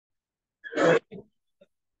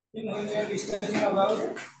we are discussing about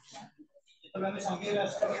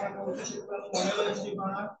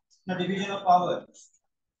the division of power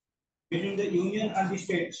between the union and the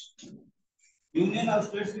states. Union and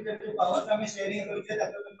states with power sharing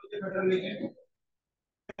federal region.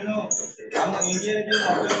 You know, India is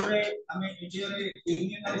India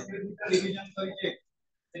union and state division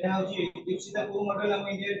model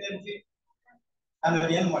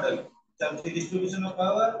Indian model. The distribution of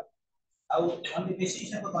power on the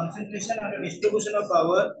basis of concentration and distribution of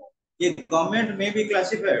power, a government may be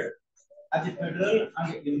classified as a federal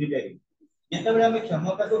and unitary. ଯେତେବେଳେ ଆମେ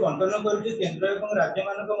କ୍ଷମତାକୁ ବଣ୍ଟନ କରୁଛୁ କେନ୍ଦ୍ର ଏବଂ ରାଜ୍ୟ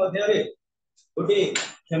ମାନଙ୍କ ମଧ୍ୟରେ ଗୋଟି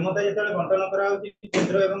କ୍ଷମତା ଯେତେବେଳେ ବଣ୍ଟନ କରାଯାଉଛି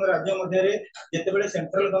କେନ୍ଦ୍ର ଏବଂ ରାଜ୍ୟ ମଧ୍ୟରେ ଯେତେବେଳେ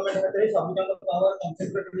ସେଣ୍ଟ୍ରାଲ ଗଭର୍ଣ୍ଣମେଣ୍ଟ ହାତରେ ସବୁଯାକ ପାୱାର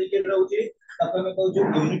କନସେଣ୍ଟ୍ରେଟେଡ ହେଇକି ରହୁଛି ତାକୁ ଆମେ କହୁଛୁ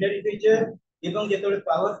ୟୁନିଟାରୀ ଫିଚର ଏବଂ ଯେତେବେଳେ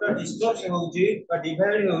ପାୱାର ଟା ଡିସ୍ପର୍ସ ହେଉଛି ବା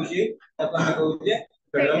ଡିଭାଇଡ ହେଉଛି ତାକୁ ଆମେ କହୁଛେ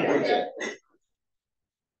ଫେଡରାଲ ଫିଚର।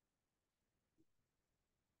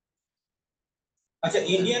 अच्छा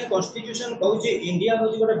इंडियन कॉन्स्टिट्यूशन कहूँ इंडिया हूँ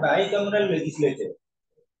गोटे bicameral legislature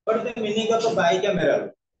what is the meaning of bicameral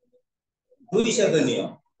दुई सदनीय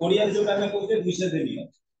ओडिया जो आमे कहूचे दुई सदनीय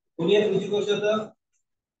ओडिया बुझी परछ तो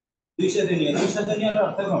दुई सदनीय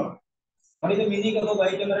अर्थ कोन what is the meaning of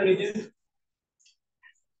bicameralism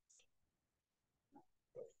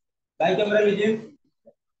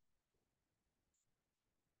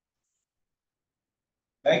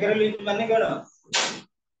bicameralism माने कोन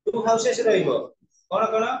to houses रहइबो cone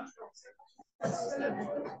cone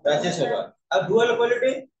Rajya Sabha uh dual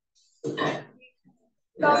polity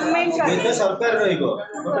government सरकार रहइबो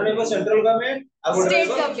गोटे रहइबो सेंट्रल गवर्नमेंट आ गोटे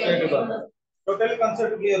रहइबो state government totally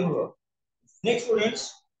concept clear हो। नेक्स्ट स्टूडेंट्स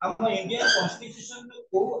हम इंडियन कॉन्स्टिट्यूशन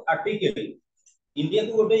को आर्टिकल इंडिया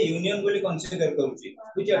को गोटे यूनियन बोली कंसीडर करूची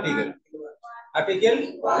which article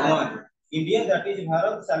 1 India that is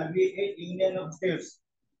Bharat shall be A union of states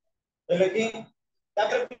लेकिन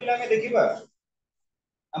तापर पिला में देखिबा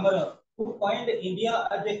हमर who coined India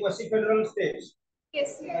as a quasi federal state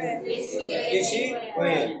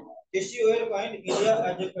KC oil coined India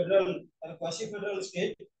as a federal or quasi federal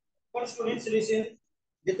state for students listen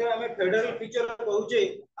जेते हमें federal feature कहूचे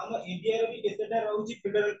हम India रे भी केतेटा रहउची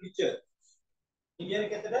फेडरल फीचर इंडिया रे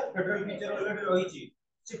केतेटा फेडरल फीचर ऑलरेडी रहिची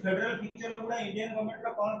से federal feature गुडा Indian government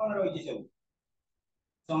रा कोन कोन रहिची सब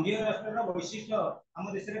संघीय राष्ट्र रा वैशिष्ट्य हम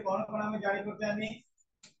देश रे कोन कोन हम जानि परतानी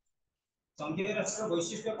संघीय राष्ट्र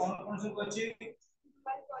वैशिष्ट्य कोन कोन सब अछि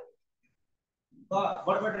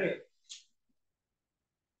बड़बड़रे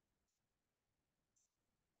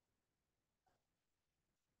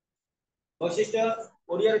वैशिष्ट्य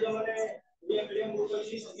ओडिया जो माने ओडिया मीडियम बुक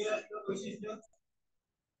अछि संघीय राष्ट्र वैशिष्ट्य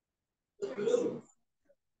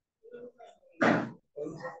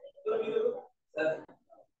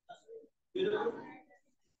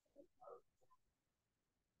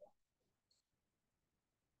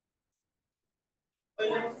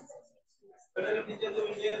फेडरल फीचर जो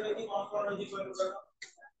इंडिया रे की कोन कोन अछि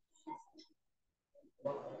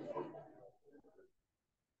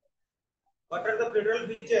what are the federal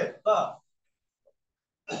feature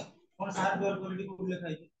कौन सात डुअल पॉलिटी को लिखा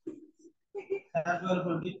है सात डुअल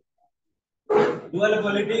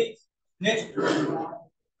पॉलिटी नेक्स्ट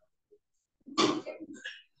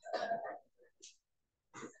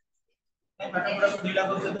पाठ पढ़ा को ढीला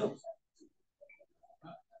कर दे तो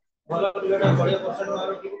भलो पिलाटा 100%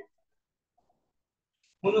 मारो कि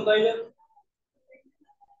मुनु कहले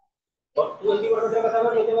तू एती बड़ कथा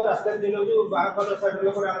बार लेते रास्ता दिलो जो बा कलर साइड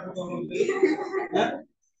लोक आन को बोलते हैं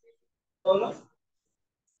कौन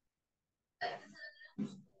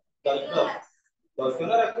तो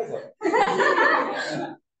ना रखे सर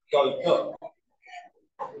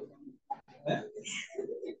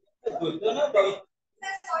तो ना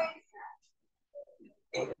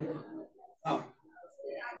हां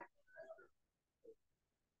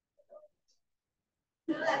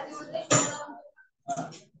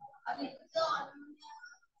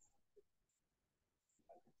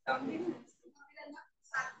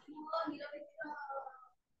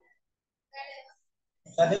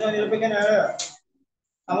स्वाधीन निरपेक्ष न्यायालय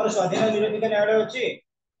हमर स्वाधीन निरपेक्ष न्यायालय अछि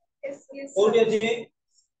कोठी अछि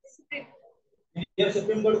इंडियन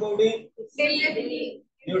सुप्रीम कोर्ट कोठी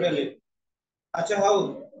न्यू दिल्ली अच्छा हाउ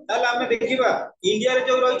ताल हमें देखिबा इंडिया रे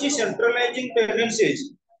जो रहिछि centralising tendencies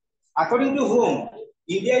according to home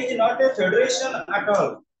India is not a federation at all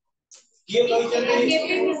ये कहिसंती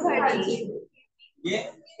ये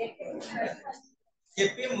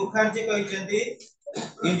KP Mukherjee कहिसंती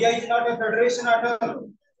India is not a federation at all.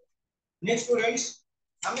 Next students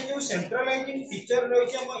हमें जो सेंट्रलाइजिंग फीचर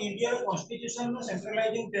रहिछि हम India constitution no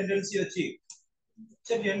centralising tendency अछि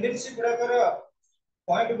से टेंडेंसी गुडा कर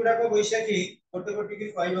पॉइंट गुडा को बैसा कि गोटे गोटे की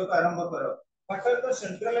कहबो आरंभ करो What are the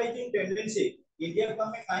centralizing tendency? India को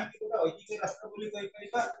हमें काहे की पूरा ऐतिहासिक राष्ट्र बोली कहि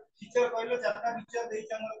परिबा फीचर कहलो चारटा फीचर देइ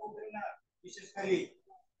हमर कोबरे ना विशेषली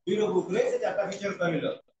यूरो बुक रे से चारटा फीचर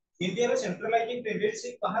कहलो इंडिया रे सेंट्रलाइजिंग टेंडेंसी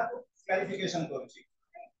कहा को क्लैरिफिकेशन करूची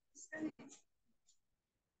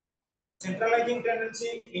सेंट्रलाइजिंग टेंडेंसी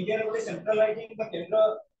इंडिया रे गोटे सेंट्रलाइजिंग का केंद्र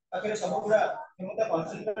पाखरे सब गुडा क्षमता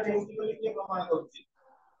कॉन्सेंट्रेट होउची बोली के प्रमाण करूची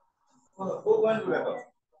को पॉइंट गुडा तो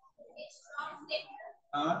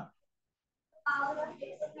हां power of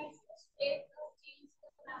state to change the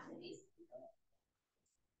boundaries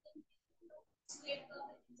state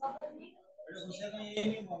government अरे उसे का ये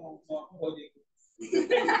नहीं हो देखो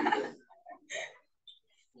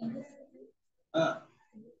हां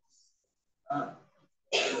हां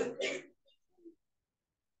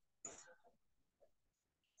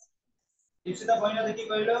इप्सिता पॉइंट देखि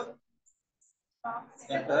कहलो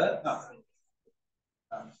सेंटर हां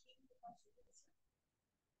हां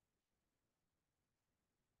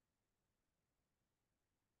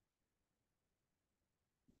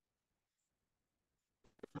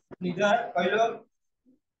निद्रा कहलो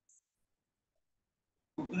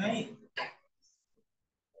नहीं इति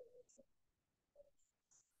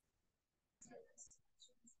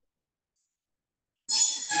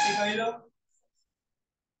कहलो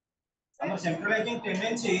हमर सेंट्रलाइजिंग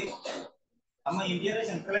टेंडेंसी हम इंडिया रे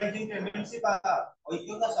सेंट्रलाइजिंग टेंडेंसी बा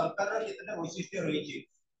ऐतिहासिक सरकार रे केतना वैशिष्ट्य रही छी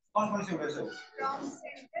कौन से उड़े सब from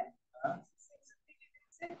centre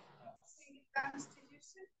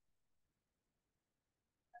constitution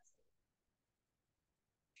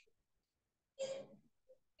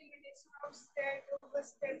limitation of state over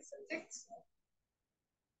state subjects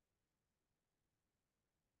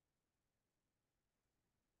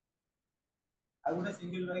uh गुडा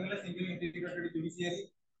single रह गेला single integrated judiciary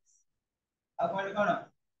uh point cone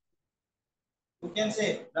you can say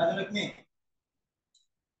Rajalakshmi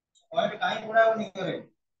point काई गुडा नहीं करे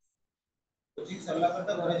कोचिंग सरला पर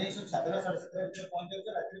तो घरे जाई सब 7:30 7:30 पहुंच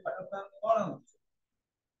जाऊ रात्रि पाठ कोन हो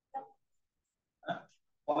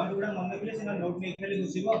पॉइंट गुडा मन रखले सिना नोट नहीं खाली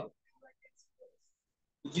घुसिबो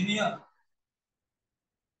बुझिनियो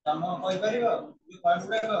तम कहि परिबो ये पॉइंट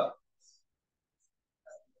गुडा को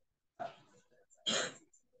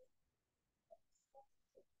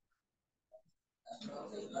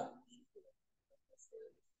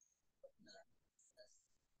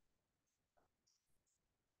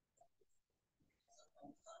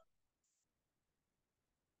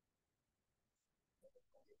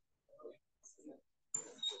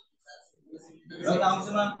नाम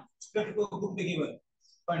से मान स्क्रिप्ट को बुक देखिबो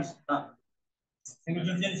पॉइंट्स हां single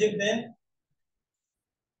citizenship then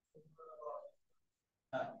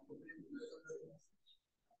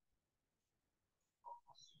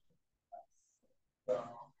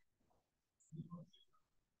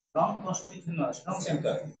strong constitution strong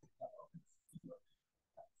center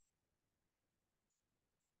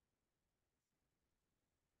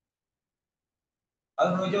और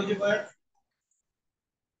हो जाऊ जे पॉइंट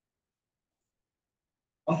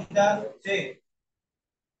अंकिता से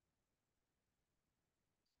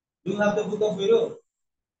you have the book of Viro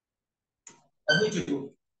of which book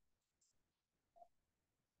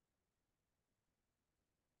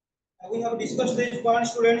we have discussed these points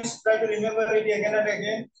students try to remember it again and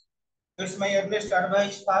again it's my earliest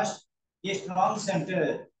advice first a strong center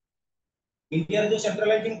India जो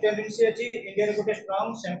centralising tendency अछि India रे गोटे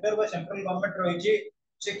strong centre व central government रही छी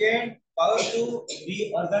second power to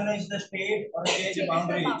reorganise the state और change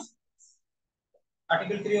boundaries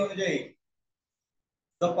article 3 अनुसार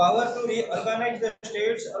the power to reorganise the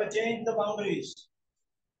states और चेंज द बाउंड्रीज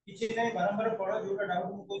किछि नै बारंबार पढो जोटा डाउट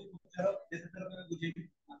मु कोइ पूछरो जते तरह के बुझेबी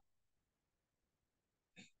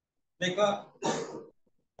देखो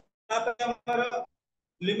आप हमर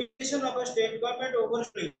limitation of state government over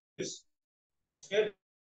states state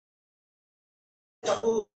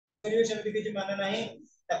ताकू करियो सेमति किछि माने नाही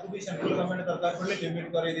ताकू भी सेंट्रल गवर्नमेंट दरकार पड़ले लिमिट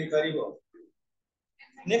करे दे परिबो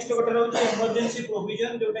नेक्स्ट गोटे रहउछि इमरजेंसी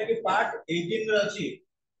प्रोविजन जोटा कि पार्ट 18 रे अछि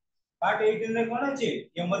पार्ट 18 रे कोन अछि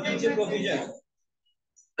इमरजेंसी प्रोविजन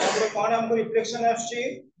तापर कोन हमको रिफ्लेक्शन आछि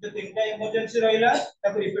जो तीनटा इमरजेंसी रहिला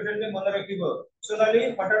ताकू रिपीटेडली मन रखिबो Sonali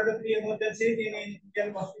what are the three emergency in Indian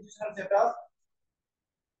constitutional setup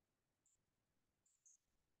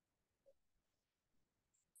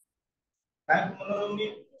काहे मन रहउनी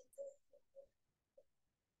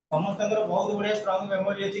समस्तଙ୍କର बहुत बढ़िया स्ट्रांग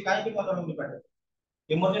मेमोरी अछि काहे कि मन रहउनी पाठ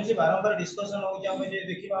इमरजेंसी बारंबार डिस्कशन हो जे हम जे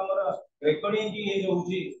देखिबा हमर रिकॉर्डिंग की हे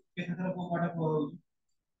होउची केते तरह को पाठ को होउची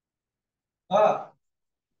हां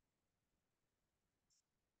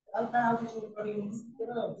alta out is recording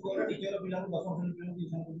तेरा पूरा टीचर पिला को 10% पिला को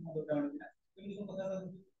ट्यूशन को मदद करना केमि को पता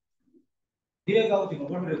धीरे गाउती को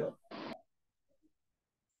बढ़ रे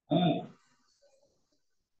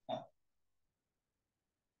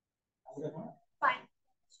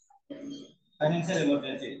financial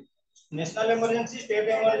emergency, national emergency, state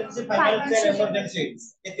emergency, financial emergency,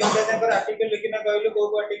 ये तीनटा जाकर आर्टिकल लिखिना कहलु को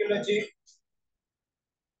आर्टिकल अछि।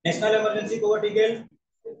 नेशनल इमरजेंसी को आर्टिकल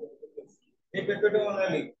ए पेटो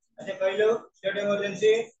ओनली। अच्छा कहलो स्टेट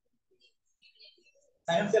इमरजेंसी,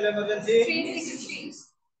 फाइनेंशियल इमरजेंसी 363।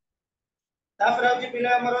 तापर आउची पिला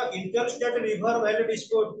हमर inter state river valley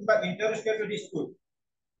dispute बा inter state dispute.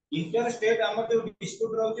 Inter state हमर जो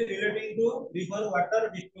dispute रहउची relating to river water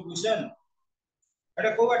distribution,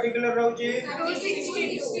 एटा को आर्टिकल रहउची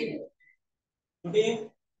 262। टुडे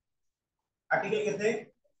आर्टिकल केते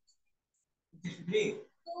 263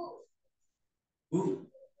 2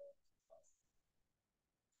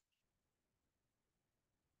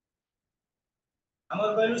 हमर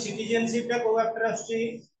कहलु सिटीजनशिप टा को एक्ट रहउची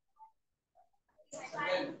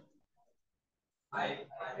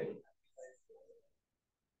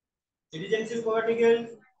सिटीजनशिप को article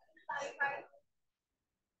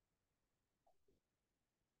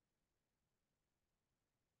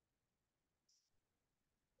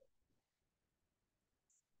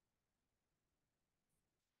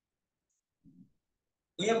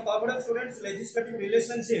we have covered students legislative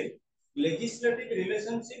relationship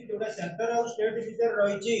जोटा सेंटर और स्टेट भीतर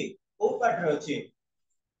रहिची ओ part रहउची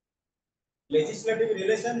legislative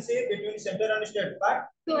relationship between center and state part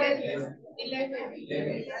 12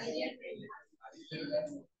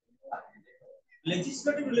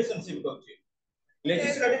 legislative relationship कहउची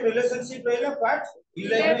legislative relationship रहला part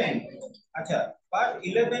 11। अच्छा part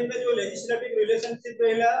 11 में जो legislative relationship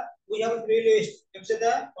रहला we have three list सबसे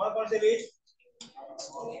दा कौन-कौन से लिस्ट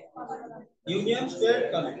यूनियन स्टेट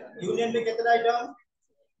यूनियन में कितना आइटम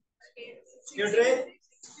स्टेट रे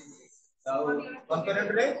कंकरेंट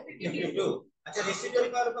रे 52। अच्छा रेसिडुअरी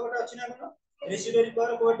पावर कोटा अछि ना कोन रेसिडुअरी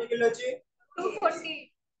पावर को आर्टिकल अछि 240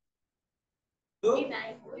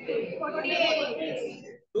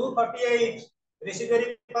 248 रेसिडुअरी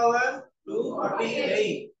पावर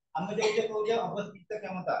 248। हम जो कहू जे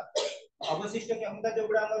अवशिष्ट क्षमता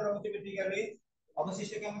जोगुडा हमर रहउची बेसिकली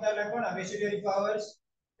अवशिष्ट क्षमता ला कोन रेसिडुअरी पावर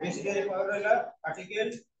रहला आर्टिकल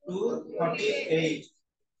 248।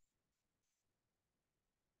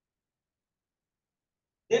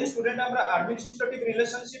 देन स्टूडेंट हमरा एडमिनिस्ट्रेटिव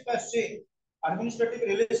रिलेशनशिप आछे एडमिनिस्ट्रेटिव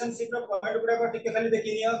रिलेशनशिप रो पॉइंट गुडा को टिके खाली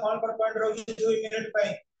देखिनिया कोन कोन पॉइंट रहउची 2 मिनट पई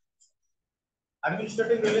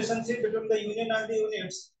administrative relationship between the union and the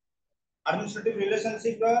units administrative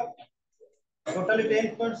relationship row totally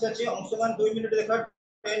 10 points अछि अंशमान 2 मिनट देखा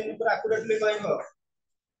 10 पर एक्यूरेटली कहबो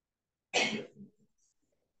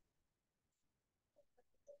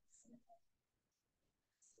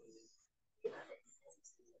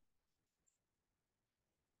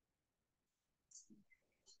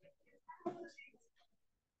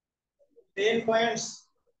 10 points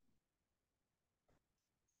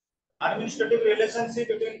administrative relationship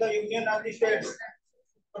between the union and the states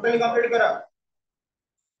totally complete करा।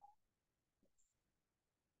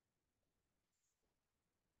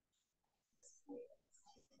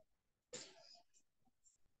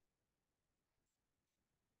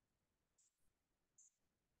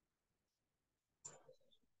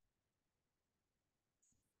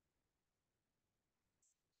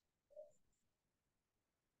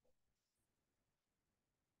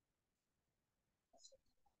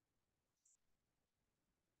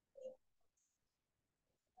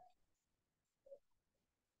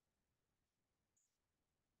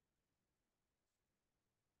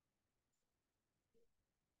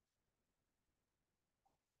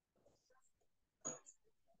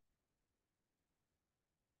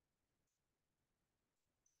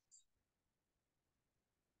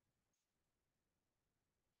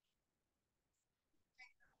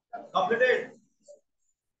 Completed.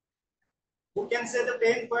 Who can say the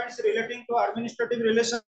 10 points relating to administrative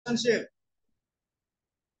relationship?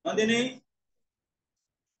 Nandini,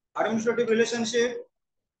 administrative relationship.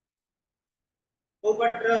 को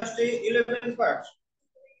part राष्ट्री 11 part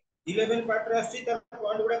 11 part राष्ट्री तर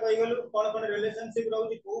point गुडा कहि गलु कोन कोन रिलेशनशिप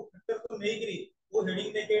रहउची को फैक्टर को नेइकरी वो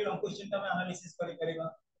हेडिंग दे के लॉन्ग क्वेश्चन का हम एनालिसिस करि करबा।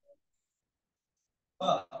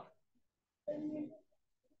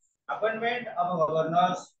 Appointment of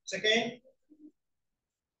governors second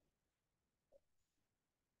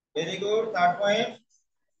very good third point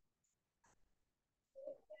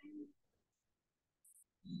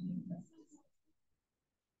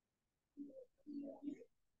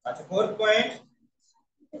अच्छा fourth point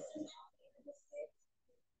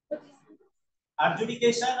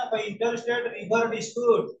adjudication of interstate river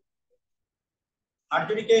dispute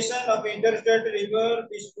adjudication of interstate river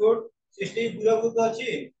dispute 60 बुलाबुत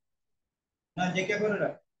अछि ना जेके करला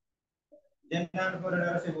जेनराल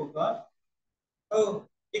परिडार से बुक ओ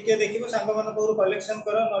टिके देखिबो सांग मन को कलेक्शन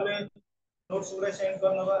करो नले नोट्स गुरा सेंड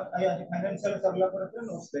करनबा आज फाइनेंशियल सरला पर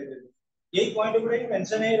नोट्स दे देबे यही पॉइंट गुरा ही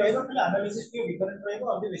मेंशन है रहबो खाली एनालिसिस के डिफरेंट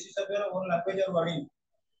रहबो on the basis of your own language और वर्डिंग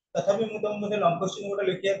तथापि मु तुम मते लॉन्ग क्वेश्चन गुरा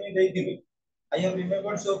लिखिया पे देइथिबी आई हैव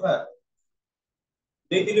रिमेंबर्ड सो फार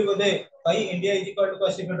देइथिली बोधे भाई India is equal to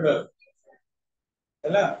classic federal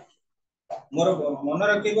हैला मोर मन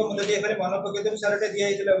रखिबो मते जे खाली मन पके देबो साराटे दिया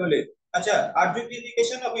हितला बोले अच्छा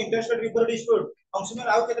आर्टिफिकेशन of interested before dispute functional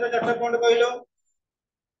आउ केतरा चार्टर पॉइंट कहलो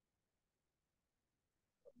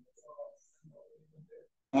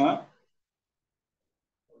हां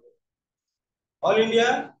all India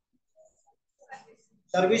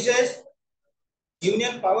services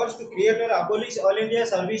union powers to create or abolish all India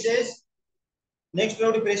services. Next,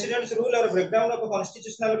 round president's rule or breakdown of a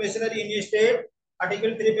constitutional machinery in a state.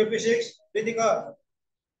 Article 356. Ritika,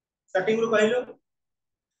 starting ru कहलो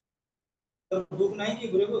तो book नहीं की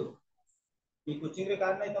गुरु book ये coaching रे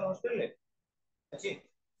car नहीं तो hostel ले अच्छी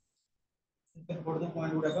तो पढ़ दो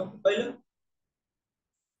पॉइंट गुडा सब कहलो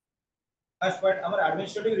फर्स्ट पॉइंट हमर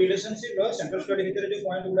एडमिनिस्ट्रेटिव रिलेशनशिप रो सेंट्रल स्टडी भीतर जो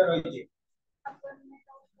पॉइंट गुडा रही छी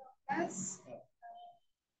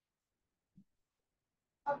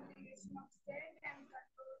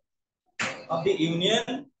of the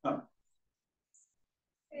union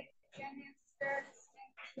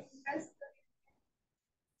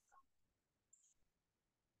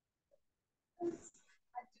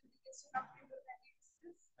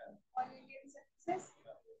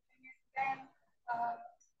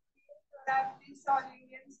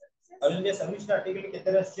all India service article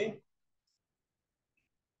कितने रस्ते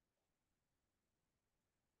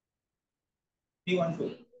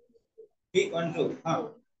P12 हाँ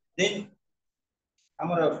then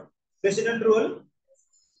हमारा president rule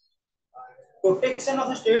protection of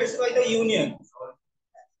the states by the union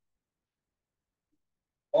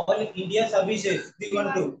all India services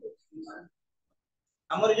 312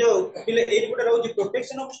 हमर जो पिले एई गुटा रहउची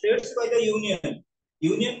protection of states by the union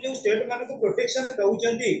union जो स्टेट माने को प्रोटेक्शन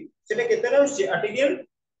दउचंदी सेटा केते रहउची आर्टिकल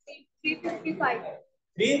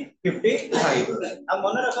 355 आ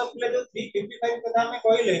मन रखा पिले जो 355 कथा में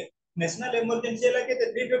कहले नेशनल इमरजेंसी हला केते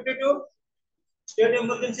 352 स्टेट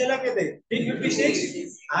इमरजेंसी हला केते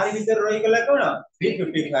 356 आर भीतर रही गला कोन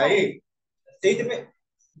 355 सेहि पे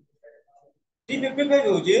 355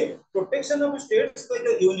 होजे protection of states by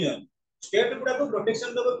the union state गुडा को प्रोटेक्शन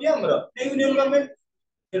दबो कि हमरो यूनियन गवर्नमेंट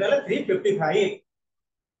सेडाला 355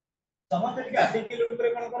 समस्त के आर्टिकल ऊपर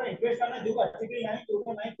कोन कर इंटरेस्ट आना जो आर्टिकल नाही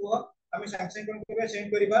तो नाही तो हमें सैंक्शन करके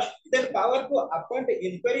सेंड करिबा then power to appoint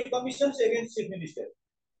inquiry कमिशंस against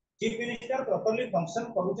chief minister properly function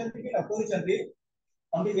करूचंती कि न करूचंती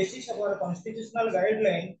on the basis of our constitutional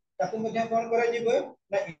guideline ताकू मध्ये कोन करा जिवो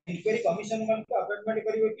ना इंक्वायरी कमिशन मन को अपॉइंटमेंट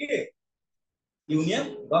करिवो कि यूनियन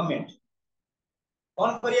गवर्नमेंट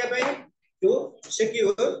कोन करिया पे to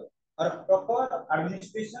secure or proper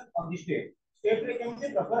administration of the state रे केमते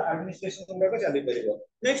proper administration गुडा चली परिबो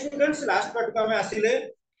नेक्स्ट स्टूडेंट्स लास्ट पार्ट का में आसीले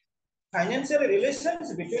financial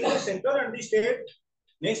relations between the centre and the state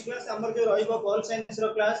next class हमर जो रहइबो पॉल साइंस रो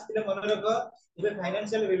क्लास तिले मन रख इबे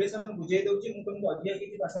फाइनेंशियल रिलेशन बुझे दउची मु तुमको अधिया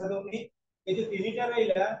किछि भाषा दउनी ए जो तीनटा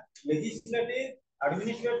रहिला लेजिस्लेटिव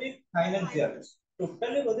एडमिनिस्ट्रेटिव फाइनेंशियल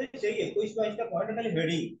टोटली बोधे से 21 22 टा पॉइंट खाली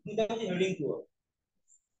हेडिंग मु कहछि हेडिंग को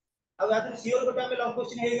अब आते सियोर गोटा में लॉन्ग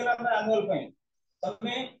क्वेश्चन हे गेला हमरा एनुअल पॉइंट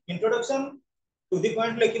तमे introduction to the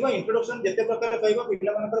point लिखिबा introduction जते प्रकार कहबो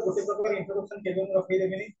पिला मानकर गोटे प्रकार इंट्रोडक्शन केबे म रखै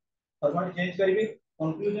देबेनी फॉर्मेट चेंज करबी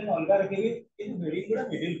कंक्लूजन अलगा रखिबी किंतु हेडिंग गुडा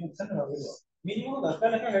मिडिल पोजीशन रहबो मिनिमम 10 टा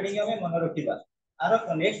लेखा हेडिंग हमें मन रखिबा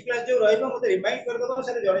आरो नेक्स्ट क्लास जो रहइबो मते रिमाइंड कर दबो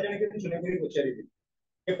सारे जणे जणे के सुने करी पछारिबी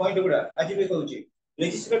ए पॉइंट गुडा आज भी कहूची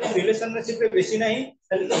लेजिस्लेटिव रिलेशनशिप रे बेसी नाही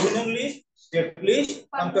खाली union list state list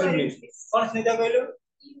concurrent list कोन स्नेता कहलो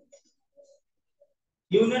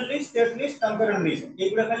union list state list concurrent list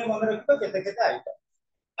एगुडा खाली मन रखिबो केते केते आइटम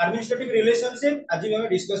एडमिनिस्ट्रेटिव रिलेशनशिप आज भी हम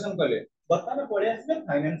डिस्कशन करले बर्तमान पढे आछले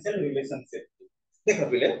फाइनेंशियल रिलेशनशिप देखो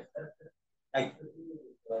पिले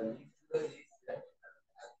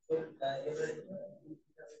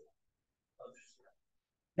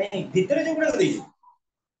नहीं भीतर जो गुडा देई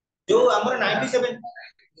जो हमर 97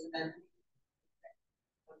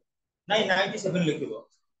 नहीं 97 लिखिबो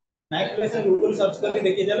 97 गूगल सर्च करके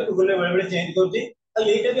देखि जाले गूगल रे बड़े बड़े चेंज करछि आ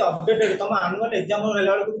एटा भी अपडेटेड तम एनुअल एग्जाम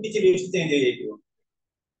होला वाला को किछि लिस्ट चेंज हो जाइतिबो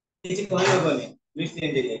किछि कहले बने लिस्ट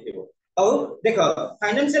चेंज हो जाइतिबो और देखो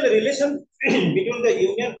financial relation between the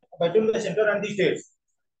union between the centre and the states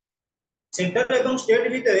centre एवं स्टेट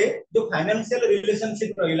भीतर जो फाइनेंशियल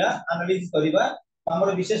रिलेशनशिप रहिला एनालिसिस करिबा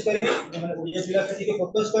हमर विशेष करी माने ओडिया पिला के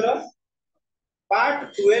फोकस करो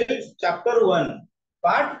part 12 chapter 1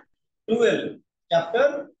 part 12 chapter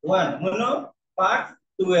 1 mono part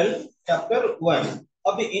 12 chapter 1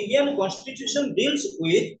 of the Indian Constitution deals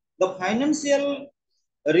with the financial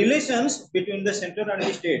relations between the center and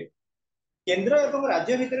the state. केंद्र एवं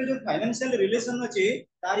राज्य भितर जो फाइनेंशियल रिलेशन अछि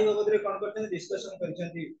तारि बाबद रे कोन करछन discussion करछन.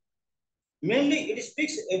 Mainly it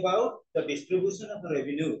speaks about the distribution of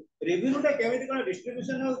revenue. Revenue टा केमिति कोन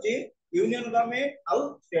distribution होछि यूनियन गवर्नमेंट आउ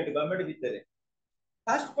स्टेट गवर्नमेंट भितर.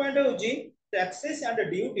 फर्स्ट पॉइंट होछि taxes and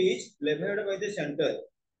duties levied by the center.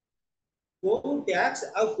 को टैक्स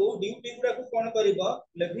आ को ड्यूटी गुडा को कोन करबो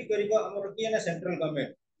लेवी करबो हमर कि ना central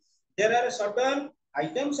government. There are certain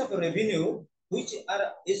items of revenue which are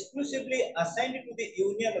exclusively assigned to the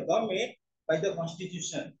union government by the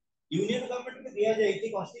constitution. Union government को दिया जाय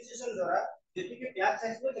कि constitution द्वारा जेति के टैक्स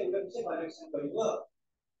आइबो सेगुडा से कलेक्शन करबो.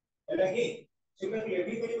 एला कि सेगुडा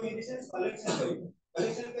लेवी करबो इन दिस कलेक्शन करबो.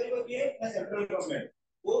 कलेक्शन करबो कि ना सेंट्रल गवर्नमेंट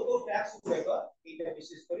वो टैक्स गुडा इटा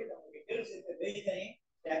विशेष करी हम डिटेल से दे जाय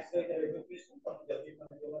टैक्स का रेजुकेशन हम जल्दी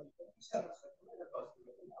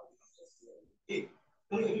ठीक.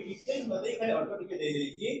 तो ये डिटेल बताई खाली ऑटोमेटिक दे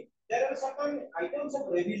देगी कि there are certain items of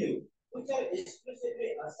revenue which are exclusively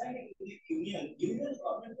assigned to the union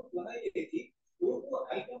government को बनाई देगी वो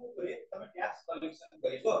आइटम ऊपर તમે tax collection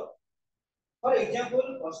करिसो. For example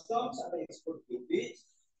customs and export duties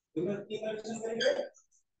तुम की कलेक्शन करेंगे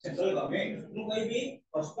सेंट्रल गवर्नमेंट नु कोई भी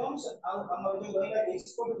कस्टम्स और हमर जो रहला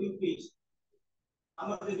एक्सपोर्ट ड्यूटीज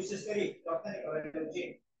हमर जो विशेष करी रप्तानी कराई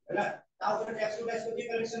हैला ता ऊपर टैक्स को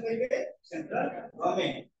कलेक्शन करेंगे सेंट्रल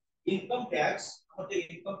गवर्नमेंट. इनकम टैक्स हमर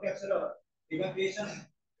income tax row evaluation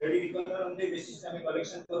ready record on the basis में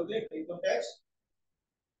कलेक्शन करले इनकम टैक्स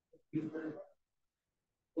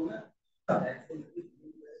होगा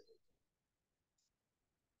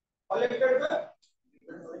collected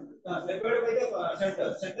level by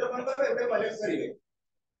the centre कोन करबे एबे कलेक्ट करिवे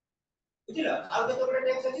बुझिला. आ तो तोरे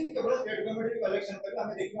टैक्स अछि केवल स्टेट गवर्नमेंट कलेक्शन करबे.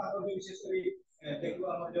 हम देखियो हमर जो विशेष करी देखियो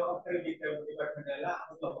हमर जो ऑफिसर डिपार्टमेंट हैला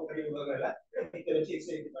हम तो ऑफिसर विभाग हैला भीतर अछि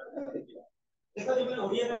से डिपार्टमेंट देखियो देखो जो मैंने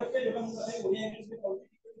ओडिया रखते जो हम कहते ओडिया इंग्लिश में बहुत ही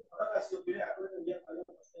फर्क आसी फिर आगे ओडिया वाला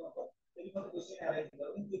प्रश्न होगा लेकिन हम क्वेश्चन आ रहे थे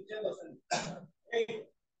उन पिक्चर क्वेश्चन ए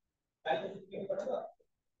काय तो कितने पढ़ेगा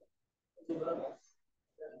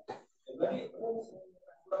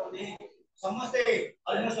समझते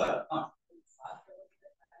ऑलमोस्ट हां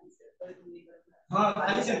हां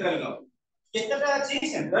खाली सेंट्रल लो केतटा अछि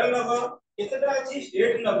सेंट्रल लो केतटा अछि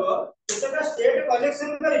स्टेट लो केतटा स्टेट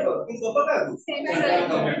कलेक्शन करिवो कि दोटा सेंट्रल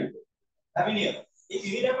गवर्नमेंट अभी नहीं ये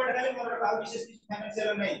यूनिट पार्ट खाली मोर का विशेष फाइनेंशियल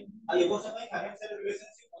नहीं आ ये वर्ष में फाइनेंशियल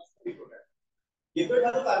रिलेशनशिप मस्ट रिपोर्ट ये तो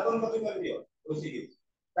थारो कार्बन कॉपी कर दियो ओसीकी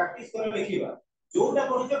प्रैक्टिस कर लिखिबा जोटा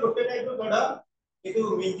पढिछ गोटे टाइप रो पढ किंतु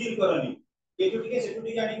मिजिल करनी केटु टिके सेटु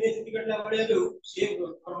टिके आनी दे टिकट ला बढिया जो से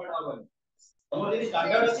फॉर्मेट हबन हमर यदि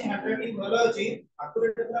स्टैंडर्ड अछि हैंडराइटिंग भलो अछि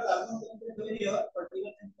एक्यूरेट पूरा कार्बन कॉपी कर दियो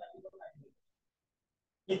पर्टिकुलर सेंस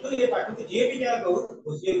किंतु ये पाठ को जे भी जा कहू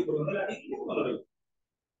ओसी ऊपर लाडी कि बोल रहे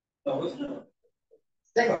तो बुझलो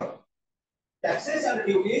देखो taxes and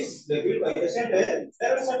duties levied by the center.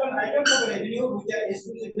 There are certain items of revenue which are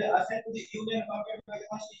exclusively assigned to the union government by the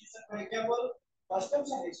constitution. For example,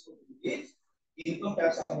 customs and export duties, income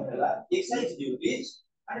tax umbrella, excise duties,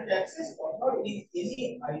 and taxes offered in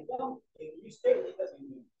any item listed in the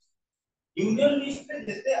union. Union list में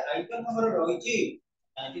जितने item हमारे रही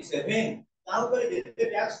 97 ताऊ पर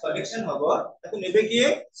जितने tax collection होगा तो नेबे किए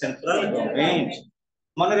central government.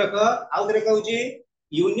 मन रखो आउ देखा होची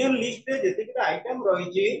यूनियन लिस्ट रे जेतिक आइटम रही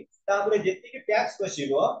छी तापर जेतिक टैक्स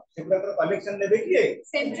कसिबो सेकर कलेक्शन नेबे कि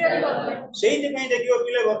सेंट्रल गवर्नमेंट सेहि जे पई देखियो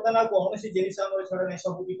पिले वर्तमान कोनोसी जिनिस हमर छोड़ नै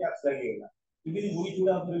सब की टैक्स लागि गेला इबिन बुई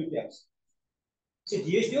जुड़ा पर भी टैक्स से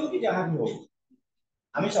जीएसटी हो कि जहां भी हो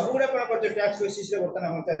हम सब गुडा पर करते टैक्स बेसिस रे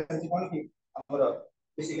वर्तमान हम चाहते कोन कि हमर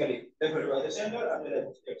basically level by the centre and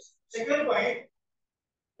the states. Second point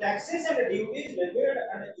taxes and duties levied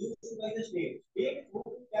and used by the state. State who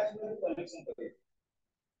tax collection करे.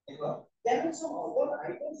 There are some other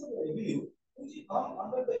items of revenue which come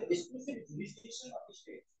under the exclusive jurisdiction of the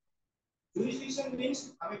state. Jurisdiction means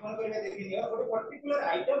हमें कौन करेगा देखेंगे और particular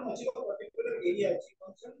item अच्छी को particular area अच्छी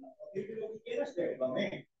concern authority लोग के ना state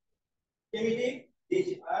government. केमिति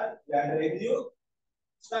these are land revenue,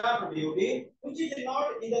 stamp duty which is not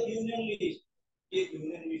in the union list. ये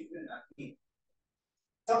union list में नहीं.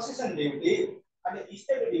 Succession duty and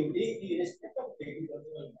estate duty in respect of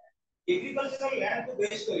agricultural land. Agricultural land को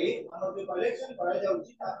base करी हम जो कलेक्शन कराया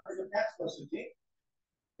जाउची तापर जो टैक्स बसुची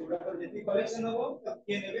पूरा पर जति कलेक्शन हो तब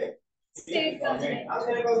के नेबे स्टेट गवर्नमेंट आ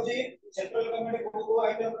करे कहउची सेंट्रल गवर्नमेंट को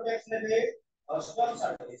आइटम टैक्स नेबे customs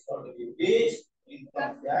and export duties income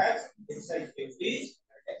tax excise duties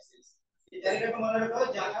taxes ये चारिटा को मन रखो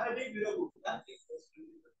जहां भी बिलो बुक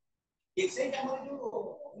एक्साइज हमर जो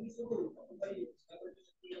उन्नीस सौ भाई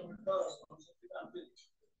किलोमीटर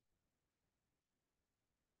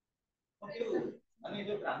माने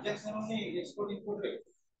जो ट्रांजैक्शन होने एक्सपोर्ट इंपोर्ट रे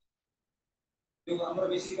जो हमर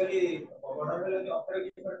बेसिकली बॉर्डर रे जो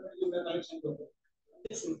ऑपरेटिंग डिपार्टमेंट जो कलेक्शन करतो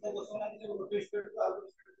ते शुल्क बसवना जो गोटे स्टेट को आउट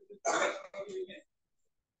स्टेट ट्रांजैक्शन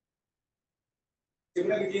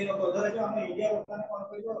सेगुड़ा कि जे न बदल जो हम इंडिया वर्तमान कोन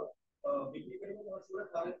करिवो बिक्री करिवो सुरत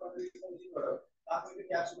फॉरेन कंट्री को जी बड़ तापर के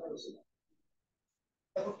टैक्स पर बसे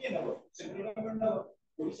ताको के नबो सेंट्रल गवर्नमेंट नबो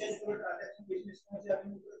ओडिशा जो ट्रांजैक्शन बिजनेस को से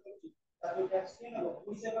आदमी को करछि ताको टैक्स के नबो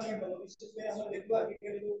ओडिशा का नबो विशेष में हम देखबो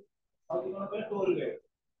आगे जो और कोन पर टोल गेट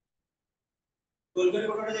गोटे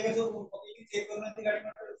जगह सब पकई चेक करना गाड़ी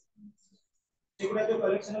मटर सेगुड़ा जो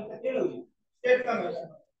कलेक्शन होता के लउजी स्टेट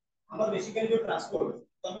गवर्नमेंट हमर बेसिकली जो ट्रांसपोर्ट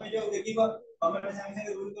तमे जो देखिबो गवर्नमेंट संगे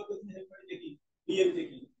संगे रूल कर दोछ हेल्मेट देखि डीएल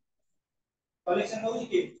देखि कलेक्शन होउची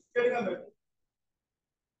के स्टेट गवर्नमेंट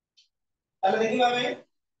ताले देखिबा हमें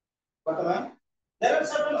वर्तमान there are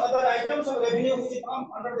certain other items of revenue which come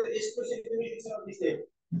under the exclusive jurisdiction of the state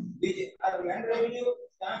which are land revenue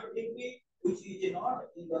stamp duty which is not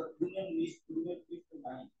in the union list to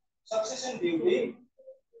mine succession duty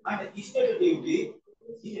and estate duty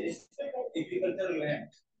in respect of agricultural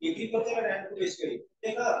land को base करी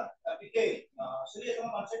देखा ठीक है सुनिए तुम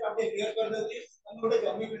concept आपके clear कर दोगी हम गोटे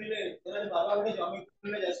जमी किनिले जरा बाबा गोटे जमी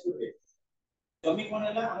किनिले जाजपुर रे जमी कोन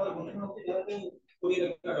हैला हमर गुणन होते जरा 20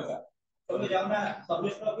 लाख टका तमे जाउना सब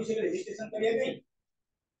रजिस्टर ऑफिस रे रजिस्ट्रेशन करिया गई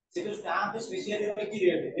से जो स्टाम्प स्पेशली की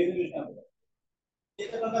रेट रेवेन्यू स्टाम्प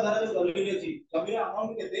केते टका धरा जो दलिल अछि जमीर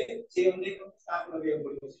अमाउंट केते से अनुसार को स्टाम्प लगे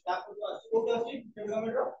पड़ियो स्टाम्प जो अछि कोटे अछि स्टेट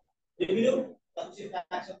गवर्नमेंट रो रेवेन्यू तब से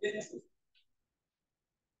टैक्स सबते ने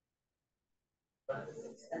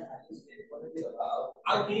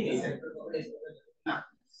आउ की नहीं ना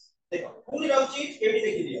देखो पूरी रहउची एडी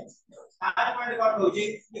देखि दिया 8 पॉइंट कट होची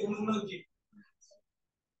ये गुण होची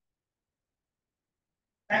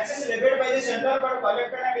taxes levied by the central but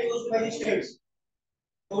collected and used by the states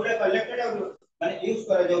पूरे collected और माने यूज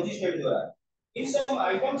करा जाउची स्टेट द्वारा in some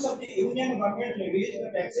items of the union government levies the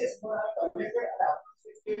taxes are collected and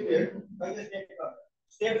appropriated by the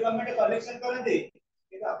state government collection करते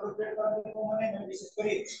ये appropriate करते को माने विशेष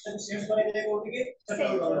करी सब सेट करे जाय कोठी के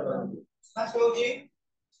सेंट्रल गवर्नमेंट खास होची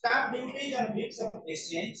stamp duties and bills of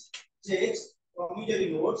exchange checks promissory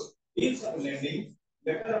notes bills of lending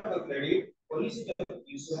letter of credit policy of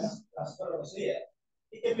insurance transfer of share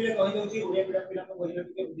ଟିକେ ପିଲେ କହି ଦଉଛି ଓଡିଆ ପିଲାଙ୍କୁ କହିଲେ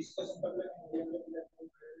ଟିକେ ଡିସ୍କସନ କରିଲେ ଓଡିଆ ପିଲା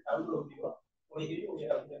डाउट होतिबो କହିକି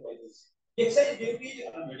ଓଡିଆ ପିଲା କହି ଦଉଛି excise duties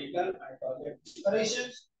on medical and toilet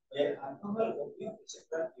operations where alcohol opium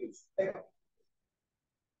etc use देखो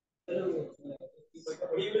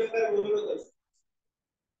ओडीया पिला का रूल होता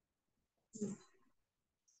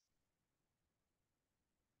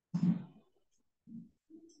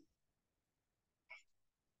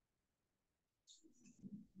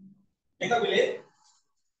देखा पिले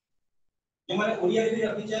जो माने ओडीया रे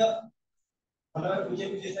रखिछ भला बुझे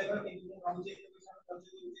बुझे चेष्टा कर कि हम बुझे पैसा खर्च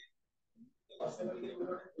करूचे कष्ट करके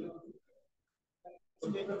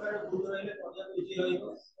गोटे प्रकार भूल रहले पढ़िया इजी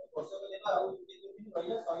रहइबो वर्ष के लेखा आउ दिन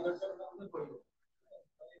रहइया 100 वर्ष हमने पढ़िबो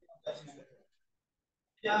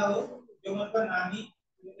क्या हो जो मन पर नाही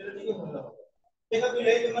तेरे ठीक हो होला देखा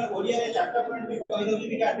पिले जो मन ओडिया रे चारटा पॉइंट भी कहि दउची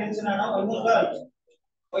कि अटेंशन आना ऑलमोस्ट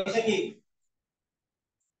पैसा की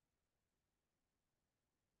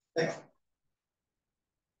देखो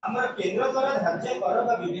हमर केंद्र द्वारा धार्य कर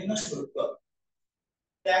बा विभिन्न शुल्क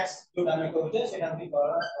टैक्स जो हम कहउचे सेटा भी कर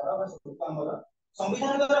बा शुल्क हमर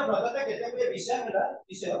संविधान द्वारा प्रदत्त केते गुए विषय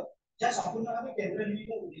जा संपूर्ण भाव केंद्र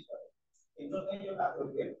निमित्त उद्देश्य केंद्र ପାଇଁ जो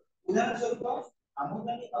आकर्षण उदाहरण स्वरूप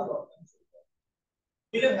आमदनी और रप्तानी शुल्क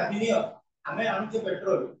बिले भाबिनियो हमें आनुचे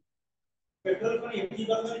पेट्रोल कोन एटी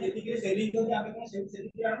गवर्नमेंट जेति के सेलिंग होते हमें कोन सेति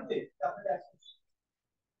के आनुचे तापर टैक्स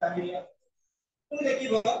भाबिनियो तुम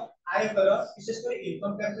देखिबो आय कर विशेष कर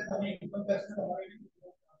इनकम टैक्स हमें इनकम टैक्स हमारे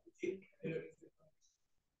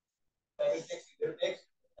प्राइवेट टैक्स इनकम टैक्स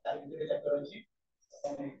तार भितर चैप्टर अछि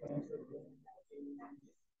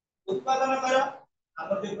उत्पादन कर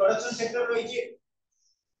हमर जो प्रोडक्शन सेक्टर रही छै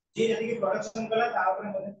जे जति के प्रोडक्शन कला ता ऊपर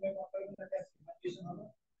मने तुम्हें कोन कर टैक्स इम्पोर्टेशन हो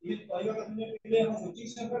ये कहबा के तुमने पहले हम सूची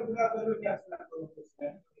सेक्टर पूरा करबे टैक्स लागो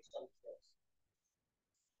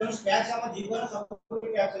तो टैक्स हम जीवन सब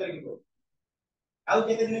टैक्स लागिबो आउ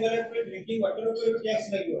केते दिन गले पे ड्रिंकिंग वाटर को टैक्स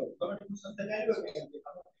लागिबो गवर्नमेंट संस्था जानिबो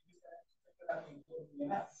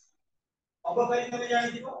ना अबकारी तमे जानि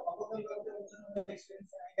दिबो अबकारी करते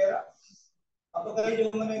एक्सपीरियंस आइरा अबकारी जो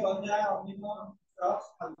माने गंजा अफीम ड्रग्स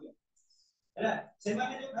खाउते हैला से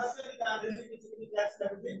माने जो खास कर तादे किछि टैक्स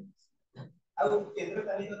लागुते आउ केंद्र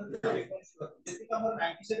तालिका रे रिस्पांसिबल जेति हमर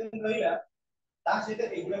 97 रहिला ता सहित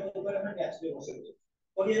एगुला ऊपर हम टैक्स पे बसै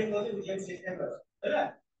ओडिया रे कहते बुझिया चेष्टा कर हैला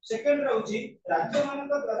सेकंड रहउची राज्य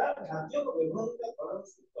मानक द्वारा राज्य को व्यवहारिक कर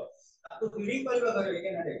सूत्र ताको रीडिंग करबा करे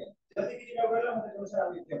के ना देखे जति कि कहला मते बहुत सारा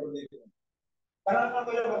एग्जांपल दे कारण हम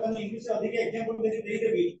कहले बर्तमान इंग्लिश से अधिक एग्जांपल दे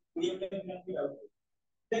देबी ओडिया में भी डाउट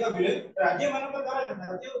देखो बिले राज्य मानक द्वारा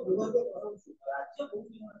राज्य को व्यवहारिक कर सूत्र राज्य बहुत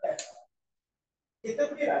ही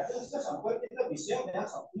केतोटी राज्य सह संपर्कित विषय जहाँ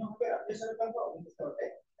संपूर्ण भाव राज्य सरकार को अवगत होते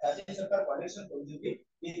राज्य सरकार कलेक्शन करछथि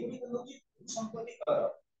एगुडी को होची भूसंपत्ति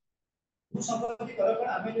कर पण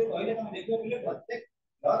आमे जो कहले तमे देखियो बिले प्रत्येक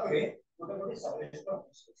ब्लॉक रे गोटे गोटे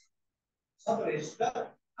सब रजिस्टर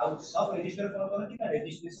आउ सब रजिस्टर कोन करथि ना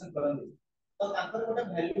रजिस्ट्रेशन करथि तो तांकर गोटे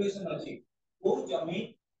वैल्यूएशन अछि ओ जमी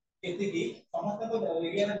केते की समस्त को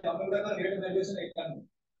एरिया रे जमी गुडा रेट वैल्यूएशन एकटा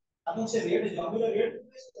हम से रेट जमी रे रेट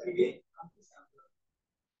करिके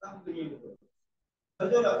काम करिए तो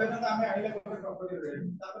जो लक्ष्य टका हमें आइले गोटे प्रॉपर्टी रेट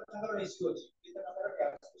तापर तांकर इश्यू अछि केते टका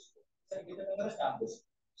टैक्स सर केते टका स्टाम्प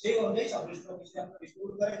से अनुसार सब रजिस्टर ऑफिस में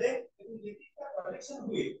डिस्ट्रीब्यूट करे दे लेकिन जेति का कलेक्शन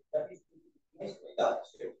हुए दैट इज द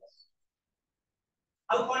स्टेट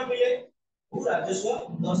अब कोन पहिले भू राजस्व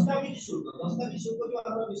दस्तावेज शुल्क जो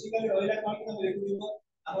हमर बेसिकली रहला कोन कि हम देखु दिबो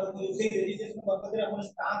हमर को से रजिस्ट्रेशन पद्धति हमर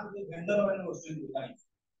स्टाम्प जो वेंडर माने होस्टिंग दुकान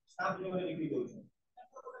स्टाम्प जो बिक्री दोछन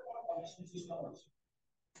कोन कमीशन सिस्टम अछि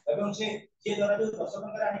एवं से जे द्वारा जो 10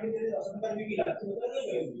 टका आनि के 10 टका बिकिला तो बदल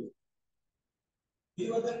नहीं गयो ये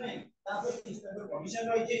बदल नहीं तापर इस तरह कमीशन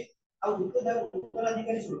रही छे आ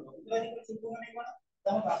उत्तराधिकारी शुल्क माने कोन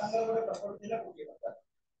तम बापांकर गोटे प्रॉपर्टी थिला कोटी टका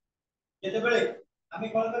जेते बेले आमे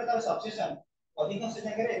कोन करे तार सक्सेशन अधिक से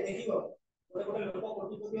जगह रे देखिबो गोटे गोटे लोक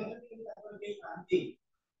कोटी अछन कि तापर के कांती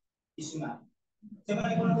इस्मा से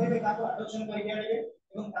माने कोन करिवे ताको अडॉप्शन करि आनिबे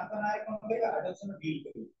एवं ताको नारे कोन करिवे अडॉप्शन डील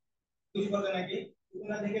करिवे कुछ बोलते ना कि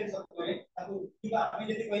उतना देखे सब करे ताको किबा आमे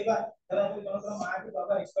जति कहबा तरा तो जनकर मां के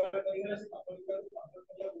बाबा एक्सपर्ट करिगला से कंपनी को कंट्रोल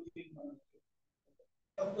करिया बुझि दिन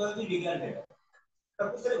तब तो है लीगल है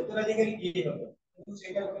तब से उत्तराधिकारी किए होगा तो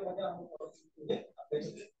सेटा गोटे मते हम अपने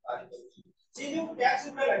आगे करू से जो टैक्स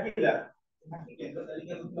ऊपर लागिला बाकी केंद्र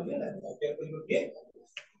तरीका सूत्र में लागू करके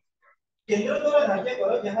केंद्र द्वारा राज्य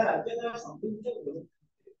कर जहां राज्य द्वारा संपूर्ण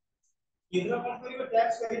केंद्र कोन करिवे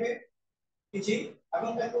टैक्स करिवे किछि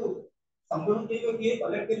अगम ताको संपूर्ण किए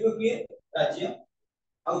कलेक्ट करिवे किए राज्य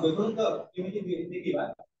आ व्यवहार तो केमिति देखिबा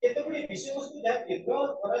केते बडी विषय वस्तु जा केंद्र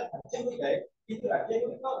द्वारा राज्य हो जाए किंतु राज्य को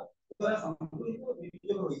द्वारा संपूर्ण को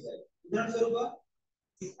विनियोग हो जाए उदाहरण स्वरूप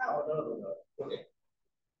कितना ऑर्डर होगा ओके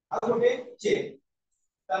आ गोटे चेक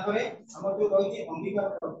तापरे हमर जो रही अंगीकार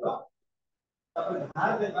पत्र तापर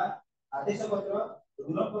धार देबा आदेश पत्र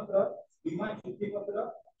ऋण पत्र बीमा चुक्ति पत्र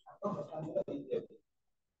आपन हस्तांतर दैते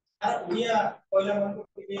आर ओडिया पहिला मन को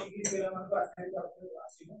इंग्लिश पहिला मन को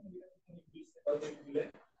आसीबो इंग्लिश से कहते दिले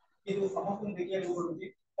कि समस्त देखिया पड़ुची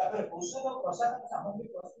तापर औषध और प्रसाधन सामग्री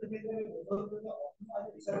प्रस्तुत क्षेत्र में व्यवहार करने आज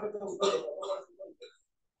विषय को ऊपर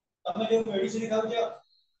तमे जो मेडिसिन खाउछ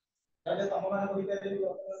ताले तम मान को भीतर भी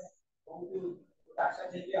बहुत आशा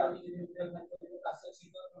छै कि आउ जे कासे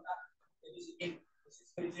सिंगर कोना यदि सिकिन कोशिश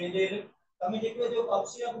करि चेंज तमे देखियो जो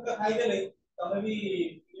कॉफी आपका खाई देले तमे भी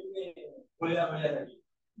बोलिया बढ़िया लागी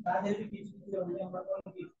ता जे भी किछि रहै हमरा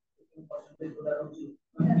कोन कि परसेंटेज थोड़ा रहउची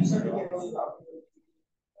विषय के कहू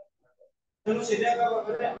तेणु सेटा का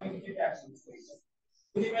करते हम किछि टैक्स यूज करि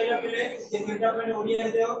बुझि पाइला पहिले जे तीनटा पॉइंट ओडिया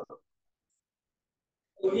देओ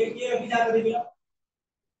ओडिया के विचार करिबो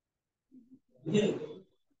बुझिल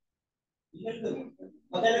बुझिल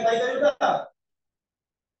बताले भाई करू त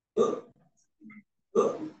तो तो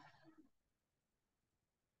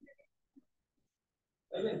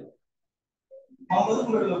पहिले हम बोलू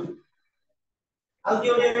मुरे लो आ के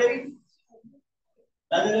ओडिया रे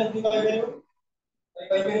राजा की कहि देलो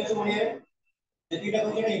कहि देलो से ओडिया जेतिका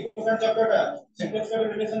कोन इंपोर्टेंट चैप्टरटा सेंट्रल स्टेट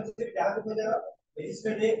रिलेशनशिप जहां को जरा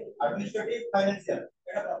लेजिस्लेटिव एडमिनिस्ट्रेटिव फाइनेंशियल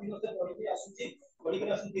एटा प्रति वर्ष पढि आसुची पढि के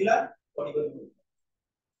आसुतिला पढि कर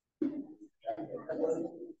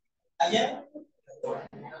आज्ञा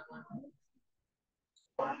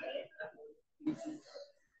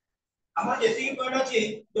हमर जेति पॉइंट अछि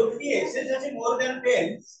जो कि एक्सेस अछि मोर देन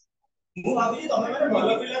 10 मु भाबी तमे माने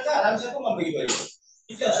भलो पिला त आराम से को मन लगी परिबो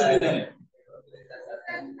किछ असुविधा नै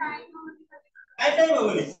आई टाइम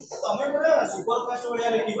होबनी तमे पूरा सुपर फास्ट ओडिया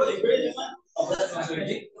लिखिबो एबे जमा अपना ट्रांसलेट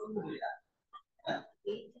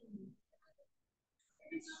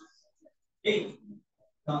ए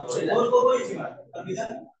हां और को कोई सीमा अभी तक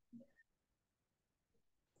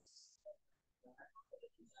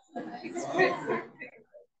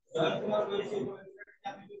जॉन कुमार कोई सी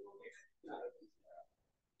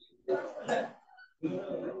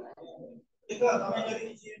देखो तमे जदी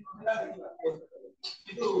किछि नोटा देखिबा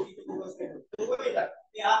किछु फोकस करू तो कोइला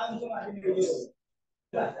या हम जो आगे वीडियो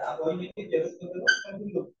आप वही में जेरोक्स कर दो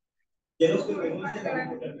कंटिन्यू जेरोक्स के वैल्यू से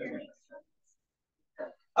कैलकुलेट करना।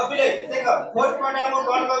 अब ले देखो फोर्थ पॉइंट हम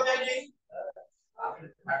कौन कहते हैं जी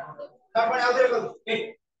थर्ड पॉइंट आउट देखो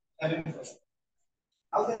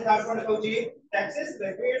आउट थर्ड पॉइंट कहू जी taxes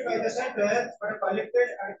levied by the centre but collected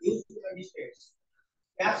and used by the states.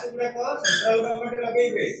 Tax गुड़ाक central government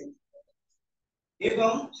लगेइबे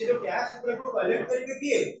एवं से जो टैक्स गुड़ाक कलेक्ट करिवे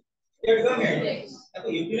किए स्टेट गवर्नमेंट ताको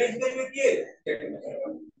यूटिलाइज करिवे किए स्टेट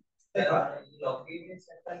गवर्नमेंट। देखो logging in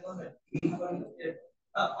central government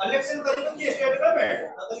election करिवे किए स्टेट गवर्नमेंट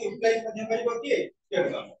ताको यूटिलाइज करिवे किए स्टेट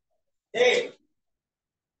गवर्नमेंट। ए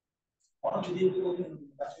कौन विधि को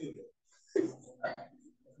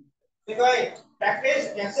देखो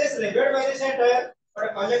taxes levied by the center but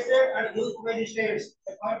collected and used by the states.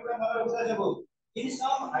 The point पूरा मतलब होता है जब in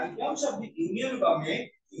some items of the union government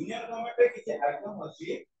पे किसी item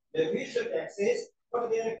होती levies the taxes but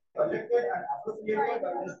they are collected and appropriated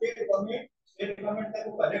by the state government. State government तक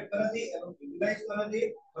collect करना थी एवं utilize करना थी।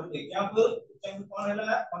 For example कौन है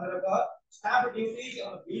ना कौन रखा stamp duties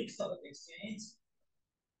on bills of exchange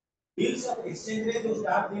bills of exchange रे जो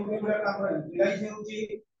stamp duty पूरा काम utilize होती।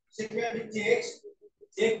 सेकेंड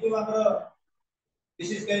चेक जो हमर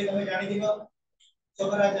विशेष करी तमे जानि दिबो सो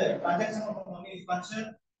करा जाय ट्रांजैक्शन ऑफ मनी एक्सपेंशन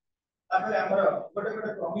तापर हमर गोटे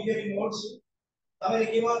गोटे प्रोमिसरी नोट्स तमे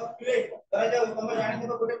देखिबो क्ले करा जाय तमे जानि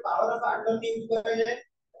दिबो गोटे पावर ऑफ अटर्नी यूज करा जाय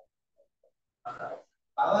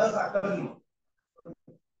पावर ऑफ अटर्नी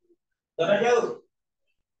करा जाय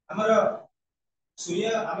हमर सूर्य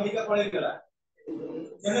अमेरिका पळे गेला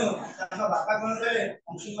तेनु ताका बापा कोन करे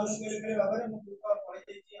अंशुमान के बाबा रे मु पळे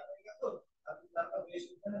जेची अमेरिका को ताका बेस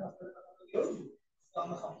ने हॉस्पिटल को गयो तो हम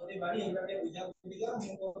संपत्ति बाड़ी एटाटे बुझा बुझी कर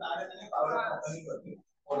मु को आरे ने पावर कंपनी करती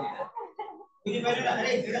बुझी पारे ना अरे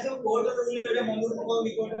एटा सब कोर्ट रो एटा मंगुर को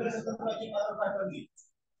कोर्ट रे स्वतंत्र अछि पावर पाटनी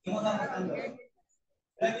किमता मतान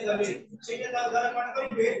एटा कि सेटा द्वारा कोन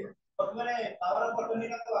करिवे बर्तमाने पावर पाटनी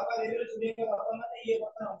का तो बापा देले सूर्य के बापा ने ये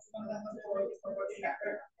बर्तमान अंशुमान का प्रॉपर्टी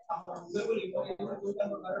लैक्टेड बिल्कुल important to the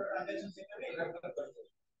transaction sector में इधर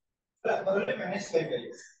कर बरोबर मैनेज करिए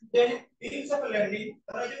देन बिल्स ऑफ लैंडिंग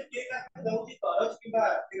तर जो के का जाउची तरज किबा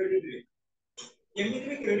क्रेडिट रे एमिति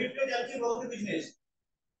भी क्रेडिट रे जाउची बहुत बिजनेस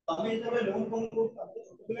तमे जब लोन कोन को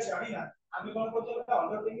छोट पिला जानि ना आमे कोन करतो बटा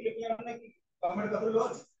अंडर टेकिंग लेके आने कि गवर्नमेंट कतो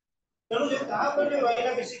लोन तेनु जे ता पर जो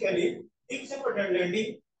रहिला बेसिकली बिल्स ऑफ लैंडिंग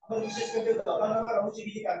हम विशेष करके दलाल का रहउची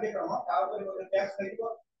कि कार्यक्रम ता पर ଗୋଟେ टैक्स करितो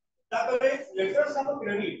तापर लेटर्स ऑफ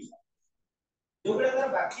क्रेडिट जो बड़ा तर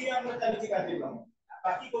बाकी हम चलची कार्यक्रम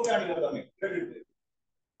बाकी को आनी तमे क्रेडिट रे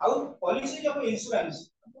आउ पॉलिसी जो इंश्योरेंस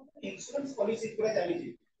पॉलिसी पूरा चली छी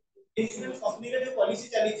इंश्योरेंस कंपनी रे जो पॉलिसी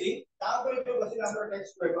चली छी ता ऊपर जो बसिल हमर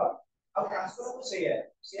टैक्स पड़ेगा अब ट्रांसफर को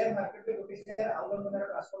शेयर मार्केट रे गोटे शेयर आउ मन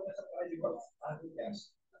ट्रांसफॉर्मेशन करा जीवो आदि टैक्स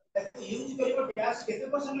ताको यूज करिवो टैक्स केते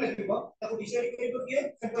परसेंट लागिवो ताको डिसाइड करिवो कि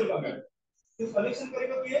सेंट्रल गवर्नमेंट तो कलेक्शन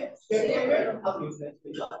करिवो कि स्टेट गवर्नमेंट अब यूज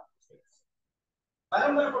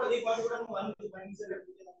बारंबार पढ़ एक बार गुड़ा को वन फाइनेंस से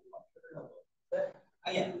रिलेटेड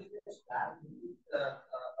आया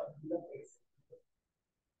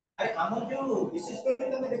अरे हमर जो विशेष करके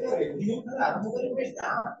तमे देखो रेवेन्यू का आरंभ करी ଗୋଟେ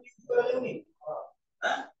स्टाफ करा जाउनी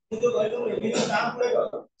हां तो जो कहलो रेवेन्यू स्टाफ पड़ेगा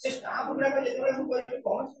से स्टाफ गुड़ा का जेतरे हम कहै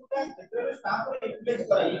कौन सुटा जेतरे स्टाफ रे यूटिलाइज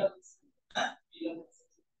कराई हां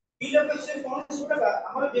बिल ऑफ एक्सचेंज कौन सुटा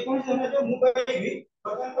हमर जे कोन समय जो मु कहबी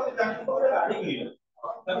भगवान को जानि को गाड़ी मिल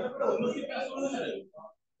तमे तो ओनरशिप ट्रांसफर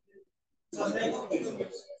नहीं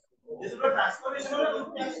जैसे ट्रांसफॉर्मेशन वाला तो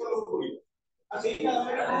टैक्स करो कोई अब ସେଇଟା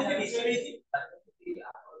ଆମେ କଣ डिसाइड ହେଇଛି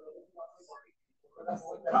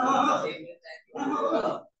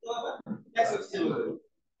टैक्स एक्सचेंज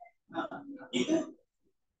କିନ୍ତୁ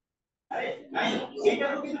अरे नहीं ସେଇଟା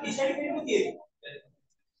तो किसी डिसाइड करिବ किए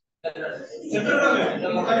सेंट्रल गवर्नमेंट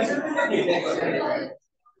कमीशन में किए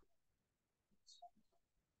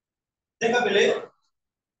देखा पहले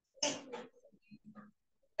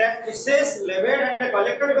taxes levied and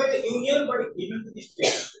collected by the union but given to the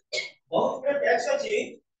state बहुत बड़ा टैक्स अछि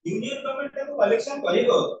यूनियन गवर्नमेंट को कलेक्शन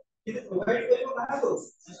करिवो किंतु प्रोवाइड करिवो कहां को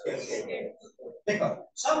देखो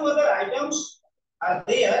some other items are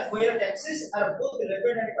there where taxes are both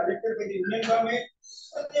levied and collected by the union government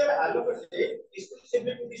but they are allocated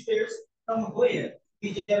exclusively to the states from where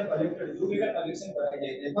these are collected जो भी collection कराए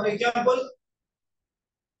जाते हैं for example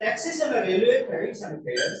taxes on railway freights and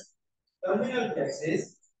fares terminal taxes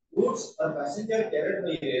goods or passenger carried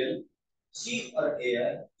by rail, sea or air,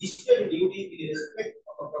 state duty in respect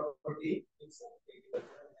of a property.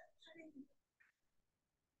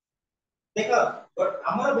 देखा but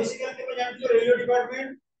हमारा basically के जानते हो रेलवे डिपार्टमेंट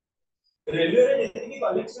रेलवे रे जेतिकी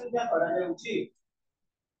collection जा करा जाउची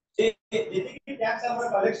जे जेतिकी tax हमर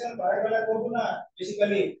कलेक्शन कराय वाला कोबू ना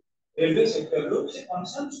बेसिकली रेलवे सेक्टर रो से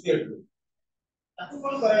कंसर्न स्टेट रो ताकू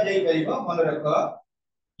कोन करा जाई परिबो मन रख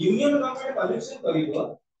यूनियन गवर्नमेंट कलेक्शन करिवो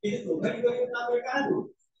कि प्रोवाइड करिवो ता पे का दू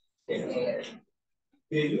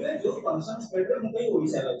रेलवे जो कंसर्न स्टेट रो मुई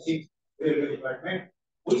ओडिसा अछि railway department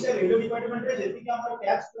Odisha railway department रे जेति कि हमर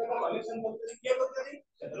टैक्स का कलेक्शन करते किया करते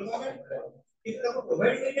सेंट्रल गवर्नमेंट कि ताको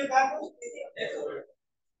प्रोवाइड करियो का को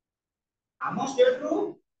आम स्टेट रो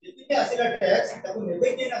जेति कि आसिला टैक्स ताको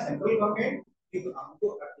नेबे के ना सेंट्रल गवर्नमेंट कि हमको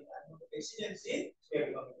एफिशिएंसी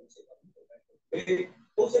स्टेट गवर्नमेंट से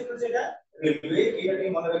ओ सेक्टर सेटा रेलवे एटा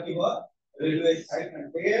मन रखिबो railway side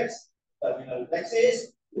maintenance terminal taxes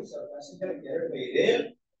which are considered carried by rail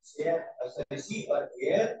share as a sea or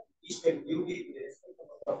air is paid duty in respect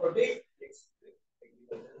of property.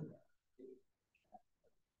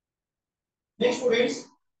 Next students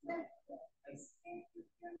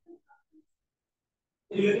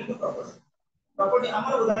related to property. Property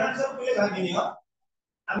हमारा उदाहरण सब पहले भागी neo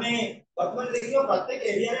हमें वर्तमान देखियो प्रत्येक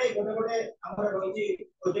area रे गोटे गोटे हमारा रहिची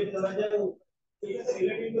प्रोजेक्ट दला जाऊ ये से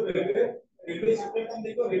रिलेटेड टू रेलवे सेक्टर का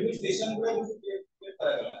देखो रेलवे स्टेशन को जो क्रिएट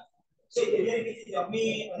करा गया से एरिया रे किसी जमी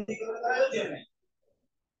अधिग्रहण करा जाऊ नहीं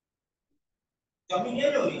जमी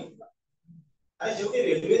नहीं जोनी अरे जो कि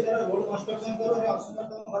रेलवे द्वारा रोड कंस्ट्रक्शन करो रे ऑप्शन में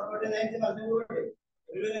तो घर पटे लाइन से माध्यम रोड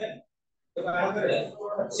रेलवे लाइन तो काम करे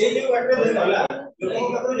से जो बाटे दे गला लोगों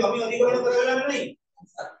का तो जमी अधिग्रहण करा गला नहीं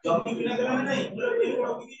जमी बिना करा नहीं मतलब रेल को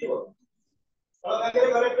रोकी जीवो और आगे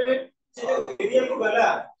गले पे से जो एरिया को गला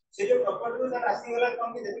से जो प्रॉपर्टी का राशि गला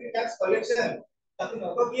कम के जेतिक टैक्स कलेक्शन ताकि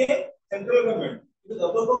नको किए सेंट्रल गवर्नमेंट तो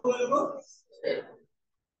दबो को लोगो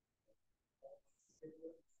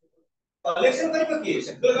कलेक्शन करिबो कि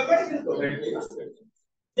central government is provide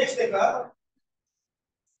next देखा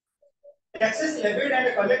taxes levied and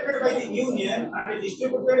collected by the union and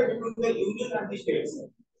distributed between the union and the states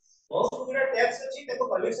बहुत गुना टैक्स अछि देखो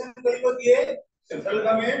कलेक्शन करिबो किए सेंट्रल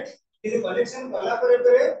गवर्नमेंट कि कलेक्शन कला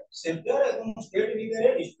करे सेंटर एवं स्टेट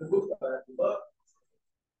भितरे डिस्ट्रीब्यूट कराथिबो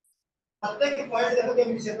प्रत्येक पॉइंट देखो के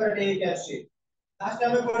सेपरेट है टैक्स शीट लास्ट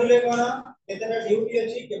टाइम में पढिले कोन केतेटा ड्यूटी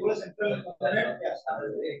अछि केवल सेंट्रल गवर्नमेंट टैक्स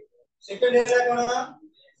करे सेकंड हैला कोन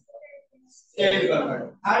स्टेट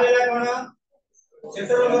गवर्नमेंट थर्ड हैला कोन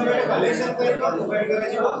सेंट्रल गवर्नमेंट कलेक्शन करिबो प्रोवाइड करे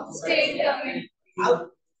जिवो स्टेट गवर्नमेंट आ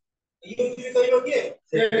ये भी करिबो के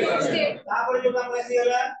स्टेट गवर्नमेंट तापर जो काम आसी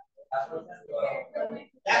गला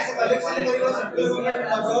टैक्स कलेक्शन करिबो सेंट्रल गवर्नमेंट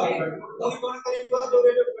दबो कोन कोन करिबो जो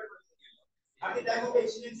रेट आदि टाइम पे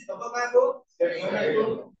एफिशिएंसी दबो का को स्टेट गवर्नमेंट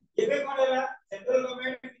को एबे कोन हैला सेंट्रल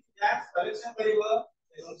गवर्नमेंट टैक्स कलेक्शन करिबो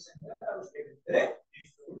एवं सेंट्रल और स्टेट रे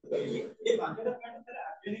ये पांचटा पॉइंट तेरा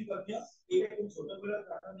अध्ययन करनियो ये कुछ छोटा बड़ा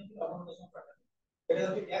पैटर्न नहीं कि अपन दसम पैटर्न एटा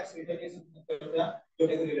होती टैक्स रिटेलिएशन करता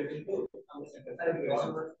जोटे को रिलेटेड टू हम सेंटर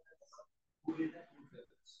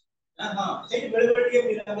हां सेठी बेले बेले के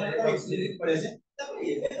पिला माने तो एक्सपीरियंस पड़े से तब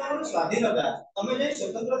ये कारण स्वाधीनता हमें जे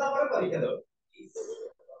स्वतंत्रता पर परीक्षा दो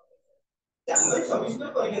हमें 24 में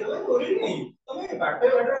परीक्षा दो कोरी नहीं तमे बाटे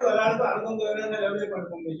बाटे गला तो आलकम गला ना लेवल पर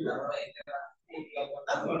कम नहीं जा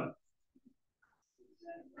अब कौन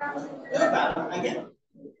आगे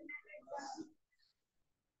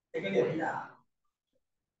सेकंड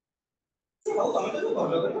ଆଉ ତମେ ତ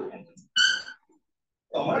ଭଲ କରିବ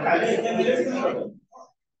ତମର କାଲି ଏକ୍ଜାମ ମିଳେ କି କର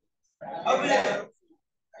ଆଉ ପିଲା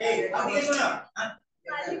ଏ ଆଉ ଟିକେ ଶୁଣ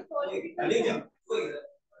କାଲି ଏକ୍ଜାମ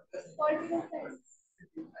ପॉलिटिकल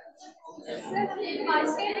साइंस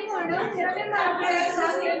मास्टर कोण ସେଟା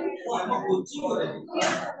ଆମ କୋଚିଂ करे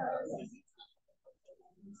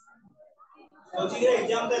कोचिंग रे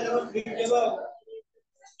एग्जाम दे जब स्क्रिप्ट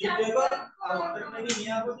देबो और अंडर में भी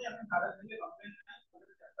निया हो जे हम भारत में कंप्लेंट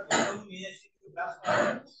नहीं है क्लास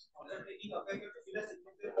ऑर्डर टेकिंग अपेयर के पिला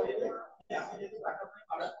सेगमेंट करेंगे कि हम यदि पाठ में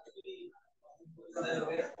भारत की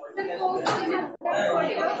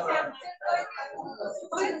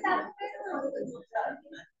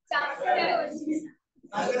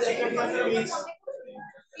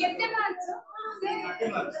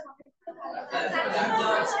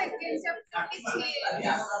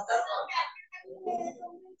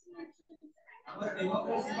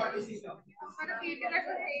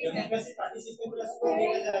डेमोक्रेसी पार्टी सिस्टम प्लस को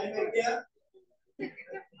दिया जारी में किया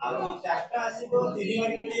अब चार्टा आसीबो 3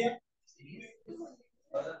 मार्क के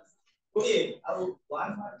ओके अब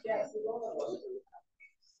 1 मार्क के आसीबो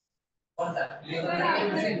कोनटा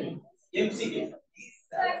एमसीक्यू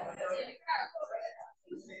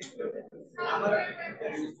हमर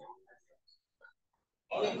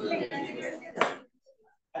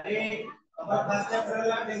अरे हमर फर्स्ट चैप्टर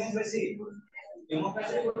ला डेमोक्रेसी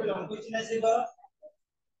डेमोक्रेसी को लॉन्ग क्वेश्चन आसीबो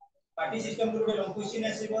पार्टी सिस्टम को लॉन्ग क्वेश्चन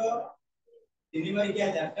आसीबो 3 मार्क के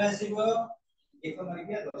 4टा आसीबो 1 मार्क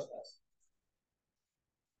के 10टा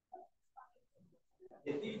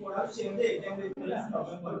यदि पढ़ा से होते एग्जाम देला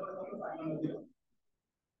नवंबर पर फाइनल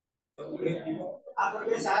हो आप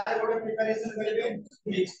के सारे गोटे प्रिपरेशन करेंगे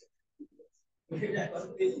फिजिक्स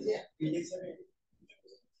फिजिक्स में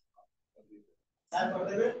सार कर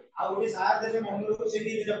देबे आ ओडी सार देबे मन को से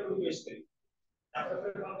दी जब टू वेस्ट करी तापर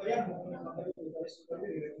फिर कोन करिया मन प्रिपरेशन करबे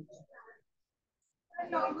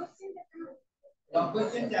लॉन्ग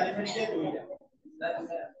क्वेश्चन 40 मिनट के दुईटा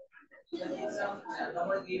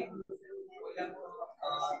नंबर गेम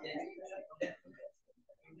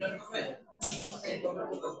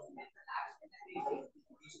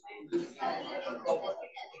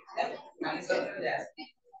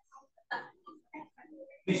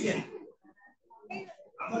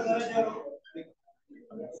আমার ধরে যাও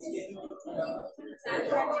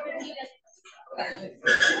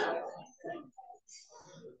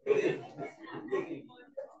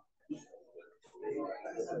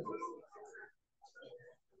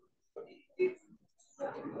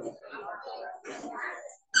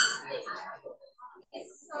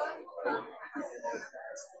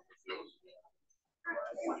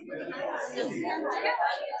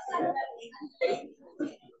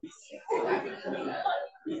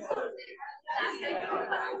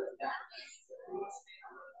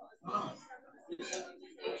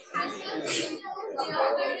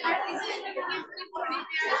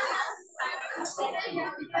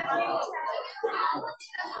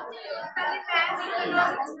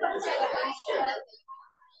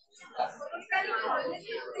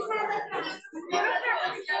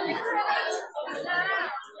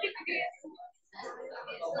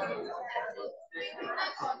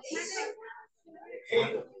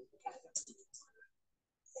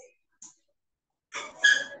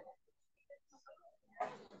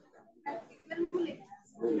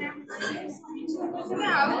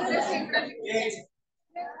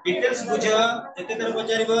डिटेल्स बुझ जते थर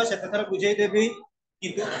पचारिबो सेते थर बुझाई देबी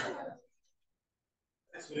किंतु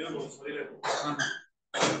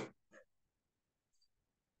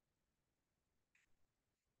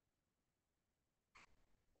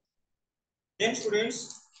then students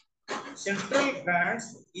central grants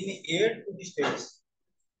in aid to the states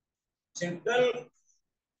central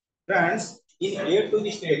grants in aid to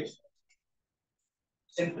the states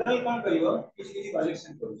central कौन करियो किसी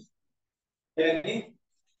कलेक्शन करो यानी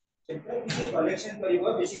सेंट्रल किसी कलेक्शन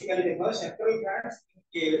करियो बेसिकली देखो सेंट्रल ग्रांट्स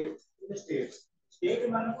के टू द स्टेट्स स्टेट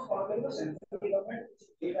मान को कौन करियो सेंट्रल गवर्नमेंट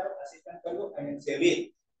स्टेट और असिस्टेंट करियो फाइनेंशियली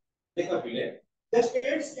देखो पहले the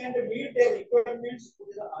states can meet there requirements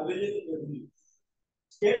with the available revenue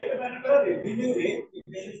state मान को रेवेन्यू रे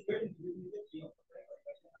इवेलुएट रेवेन्यू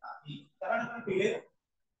के कारण कौन पहले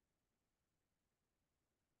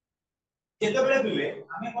जेते बेले पहले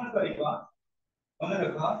हमें कौन करियो मन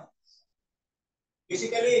रखो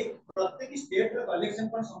बेसिकली प्रत्येक स्टेट रे कलेक्शन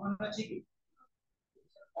पर समान अछि कि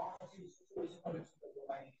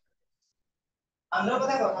आंध्र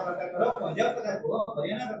कथा करो पंजाब कथा को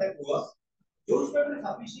हरियाणा कथा को जो स्टेट रे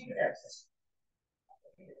सफिशिएंट एक्सेस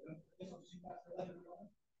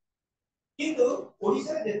किंतु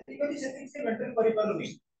ओडिसा रे जेति कति सेटिंग से मेंटेन करि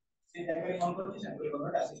पारुनी से जगह कोन करछि सेंट्रल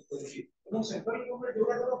गवर्नमेंट असिस्ट करछि এবং सेंट्रल गवर्नमेंट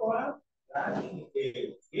जोरा करो कोन राजनीति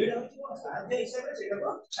एड होछि कोन साध्य हिसाब रे सेटा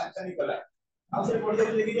को शासन कला आपसे पढ़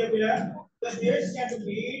के लिखी जाए बिना the states can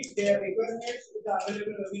meet their requirements with the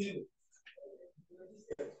available revenue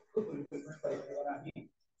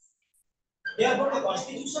therefore the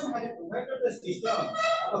constitution has provided the system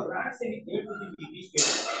of grants and aid to the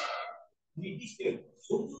needy state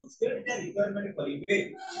so state their requirement करिवे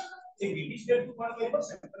से needy state को कोन करबो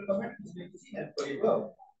central government किसी help करिवो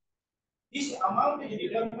this amount is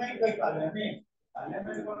determined by parliament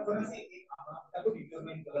parliament कोन करसी को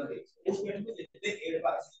determine करते हैं state को जितने एड का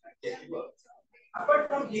असिस्टेंट चाहिए apart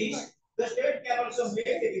from this the state can also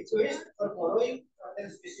make a request for borrowing for their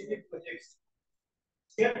specific projects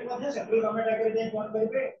state मध्ये सेंट्रल गवर्नमेंट अगर जे कोन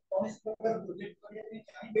करबे कौन इस प्रकार प्रोजेक्ट करिया के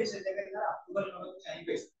चाहिए से जगह ना अप्रूवल करना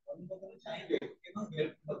चाहिए अनुमोदन चाहिए एवं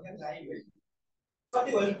हेल्प मध्ये चाहिए for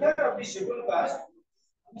the welfare of the schedule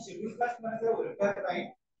caste माने वेलफेयर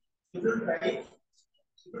राइट शेड्यूल राइट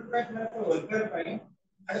माने welfare right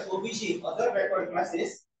and OBC other backward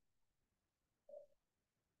classes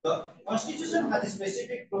the constitution has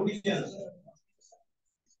specific provisions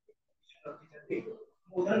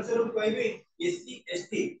उदाहरण स्वरूप कहबे एससी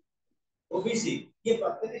एसटी ओबीसी ये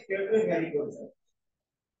प्रत्येक स्टेट रे वैरी करछ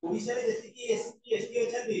ओडिसा रे जति की एससी एसटी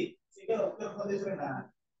अछथि सेटा उत्तर प्रदेश रे ना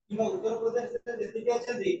किबा उत्तर प्रदेश रे जति की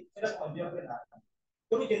अछथि सेटा पंजाब रे ना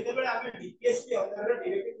तो जेते बेले आमे डीपीएसपी अंडर रे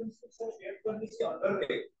directive principle state policy under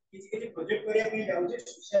रे किसी प्रोजेक्ट करिया के जाउछे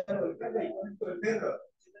सोशल वेलफेयर रे इकोनॉमिक वेलफेयर रो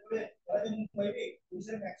सेते राजन कहबे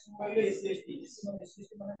ओडिसा मैक्सिमम कहले एससी एसटी एससी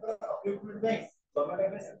एसटी माने अप्रूवमेंट बैंक गवर्नमेंट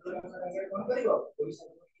आगे कोन करिवो ओडिसा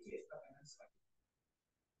किछि एक्स्ट्रा फाइनांस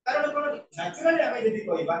कारण कोन नेचुरली हमें यदि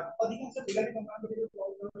कहबा अधिकांश बिलानी कंपनी को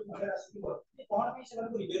मगर आसीबो कोन में से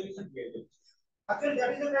को रिजर्वेशन दिए actually that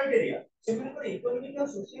is the criteria ସେମାନଙ୍କର इकोनॉमिक और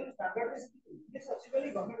सोशल स्टैंडर्ड रे सबसिडरी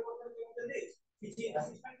गवर्नमेंट वर्कर होउଛନ୍ତି କିଛି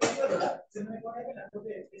असिस्टेंट କରିବା ଦ୍ୱାରା ସେମାନେ कोन हेबे ना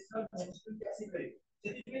ଗୋଟେ स्पेशल मिनिस्ट्री आसी परिବେ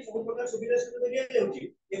ସେଥିପାଇଁ ସବୁ ପ୍ରକାର ସୁବିଧା ସୁବିଧା ଦିଆ ଯାଉଛି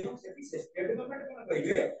ଏବଂ ସେଠି ଷ୍ଟେଟ ଗवर्नमेंट कोन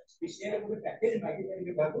କହିବେ ସ୍ପେଶିଆଲ ଗୋଟେ ପ୍ୟାକେଜ ମାଗି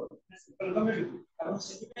ପାରିବେ ବାବୁ ସେଣ୍ଟ୍ରାଲ ଗवर्ନमेंट କୁ ଏବଂ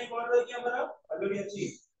ସେଥିପାଇଁ कोन ରହିଛି ଆମର अलरेडी अछि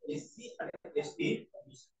SC and ST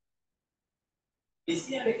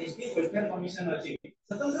SC and ST welfare commission अछि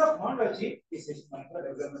स्वतंत्र फंड अछि विशेष मानकर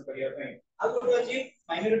डेवलपमेंट करिया पई आ गोटे अछि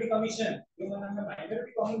माइनॉरिटी कमिशन जो माने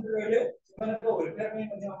माइनॉरिटी कम्युनिटी रहले सेमान को वेलफेयर में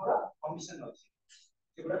मध्ये हमरा कमिशन अछि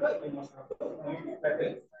सेगुडा को इमोशनल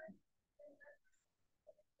पैकेज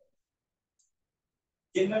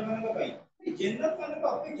जनरल मान को पई जनरल मान को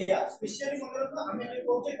अपेक्षा स्पेशली मतलब तो हमें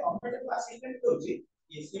जो कहते गवर्नमेंट को असिस्टेंट करछि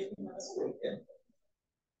एससी मान को वेलफेयर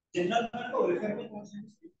जनरल मान को वेलफेयर में कमिशन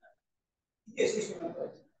एससी मान को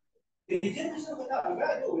रिजर्वेशन का अलग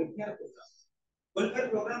जो वेलफेयर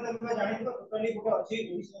प्रोग्राम में जानि तो टोटली गोटे अछि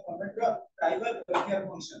ओडिसा गवर्नमेंट रो tribal welfare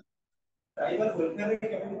function tribal welfare रे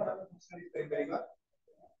केमन पर फंक्शन कर करेगा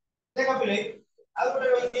देखा पहले आ गोटे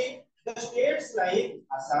रही the states like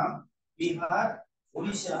Assam Bihar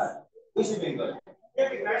Odisha waste Bengal that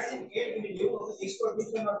requires in aid in the lieu of the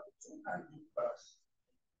exportation of products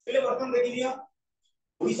पहले बर्तन देखि लियो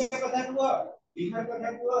ओडिशा कथा को बिहार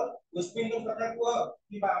कथा को वेस्ट बंगाल कथा को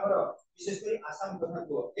कि हमर विशेष करी आसाम कथा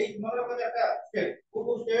को एक नंबर पर जाता स्टेट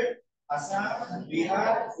को स्टेट आसाम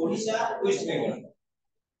बिहार ओडिशा वेस्ट बंगाल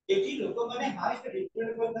एठी लोक माने हाईएस्ट डिपेंड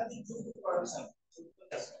करता जूट प्रोडक्शन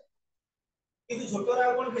किंतु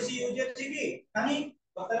छोटरा कोन बेसी यूज अछि कि नाही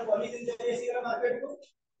पतर पॉलिथिन जे एसी वाला मार्केट को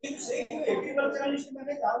किंतु से एग्रीकल्चरलिस्ट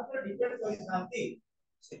माने ता ऊपर डिपेंड करि थांती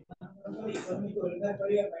से इकोनॉमी को वेलफेयर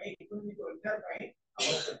करिया भाई इकोनॉमी को वेलफेयर भाई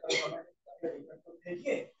हमर सेंट्रल गवर्नमेंट डिपेंड करते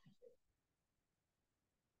देखिए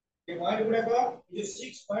ये पॉइंट गुडा को जो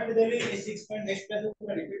 6 पॉइंट देली ये 6 पॉइंट नेक्स्ट क्लास में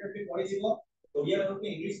पूरा रिपीटेडली पढि दिबो ओडिया हो कि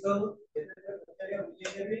इंग्लिश हो जेते पचारिया बुझे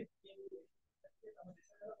देबी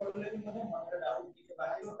पढले भी मने हमरा डाउट के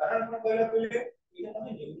बारे कारण हम कहला पहले ये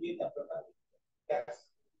तमे जरूरी चैप्टर का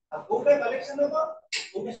अब कोटा कलेक्शन होगा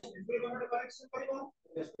Kota central government collection करिवो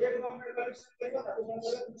state government collection करिवो ताको कोन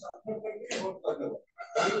करे तुम सबमिट करके नोट कर देबो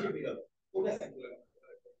Kota central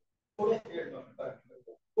Kota state government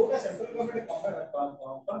Kota central government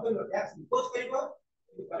कौन करिवो टैक्स इम्पोज करिवो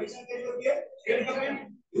कलेक्शन करिवो किए स्टेट गवर्नमेंट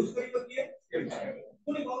यूज करिवो किए स्टेट गवर्नमेंट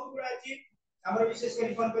पुनी बहुत बड़ा अछि हमर विशेष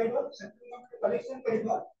करी कोन करिवो सेंट्रल गवर्नमेंट कलेक्शन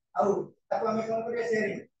करिवो आउ ताको हमें कोन करिया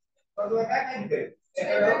शेयरिंग कर दो का नहीं दे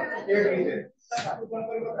स्टेट दे ताको कोन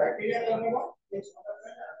करिवो क्राइटेरिया करनेबो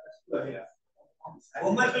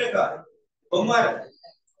होमवर्क लेखा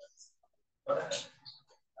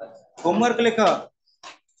होमवर्क लेखा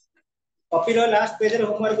कॉपी रो लास्ट पेज रे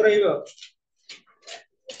होमवर्क रहिबो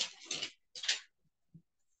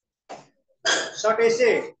short essay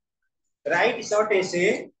right short essay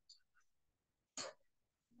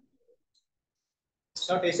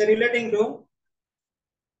relating to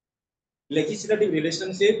legislative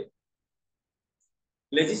relationship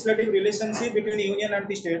between union and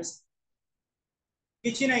the states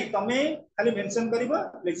किछि नहीं तमे खाली मेंशन करबा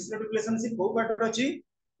लेजिस्लेटिव रिलेशनशिप बहुत बाटर अछि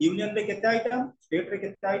यूनियन रे केते आइटम स्टेट रे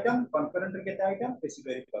केते आइटम कॉन्करेंट रे केते आइटम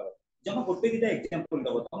स्पेसिफाई कर जम गोटे दिटा एग्जांपल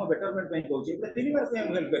दबो हम बेटरमेंट ପାଇଁ कहूची पूरा तीन बार से हम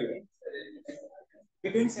हेल्प करिवे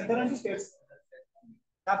बिटवीन सेंटर एंड स्टेट्स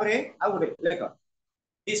तापरे आ गोटे लेख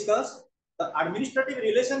discuss the administrative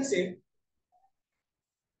relationship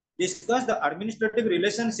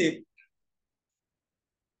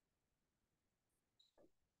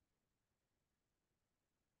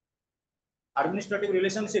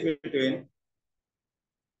between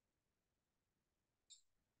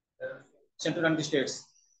central and the states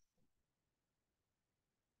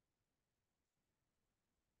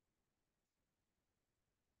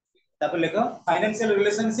तापर लेखो फाइनेंशियल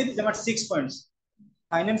रिलेशनशिप जमा 6 points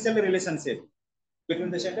financial relationship between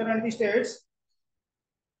the center and the states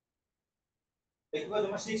देखो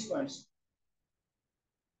जमा 6 पॉइंट्स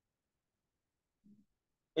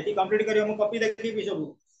एटी कंप्लीट करियो हम कॉपी देखि भी सब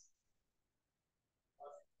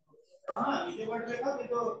हां इजे वर्ड लेखा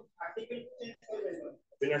तो आर्टिकल चेंज कर देबो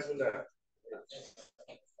बिना सुना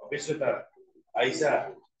अभिश्वता आयशा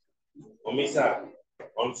अमीशा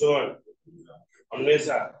अंशुमन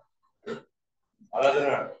अन्वेषा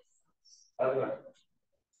आराधना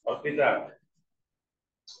अर्पिता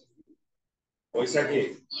वैशाखी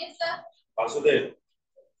वासुदेव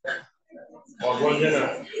भगवंजना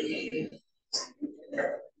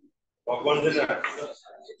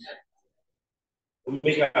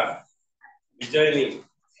भूमिका विजयनी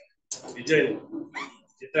विजय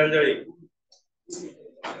चित्रांजलि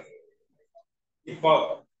दीपक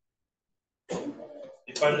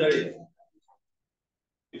दीपांजलि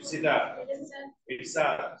इप्सिता इप्सा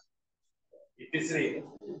इतिश्री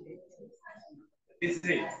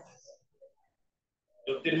इतिश्री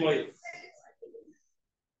ज्योतिर्मयी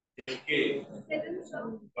इनके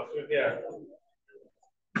लक्ष्मीप्रिया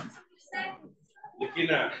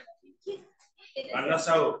लिखिना अन्ना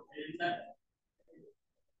साहू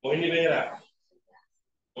मोहिनी बेहरा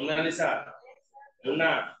मोनालिसा मुन्ना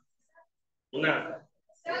मुन्ना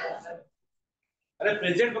अरे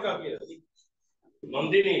प्रेजेंट पका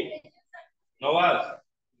नंदिनी नवाज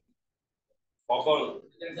पवन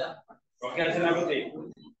प्रज्ञा सेनापति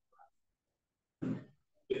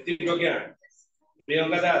प्रज्ञा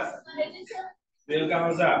प्रियंका दास प्रियंका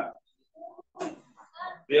हंसा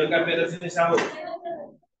प्रियंका प्रियदर्शिनी साहू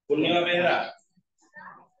पूर्णिमा बेहरा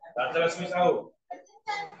राजलक्ष्मी साहू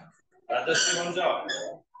राजश्री भंज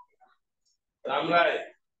राम राय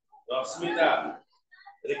रश्मिता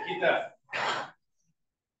रिकिता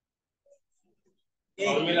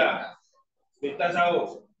उर्मिला स्मिता साहू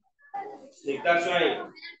स्निग्धा स्वाई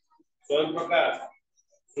स्वयं प्रकाश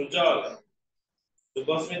सुजल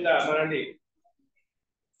शुभस्मिता मराठी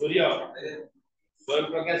सूर्य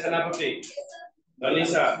स्वयं प्रकाश सेनापति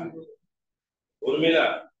धनीषा उर्मिला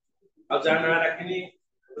और जहाँ ना रखनी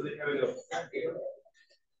तो देखा भी लो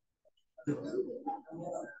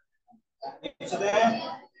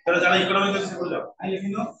चलो जाना इकोनॉमिक से बोल जाओ आई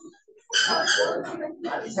लेकिन नो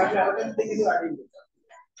आदि साथ आते हैं देखिए तो आदि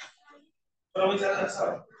इकोनॉमिक से अच्छा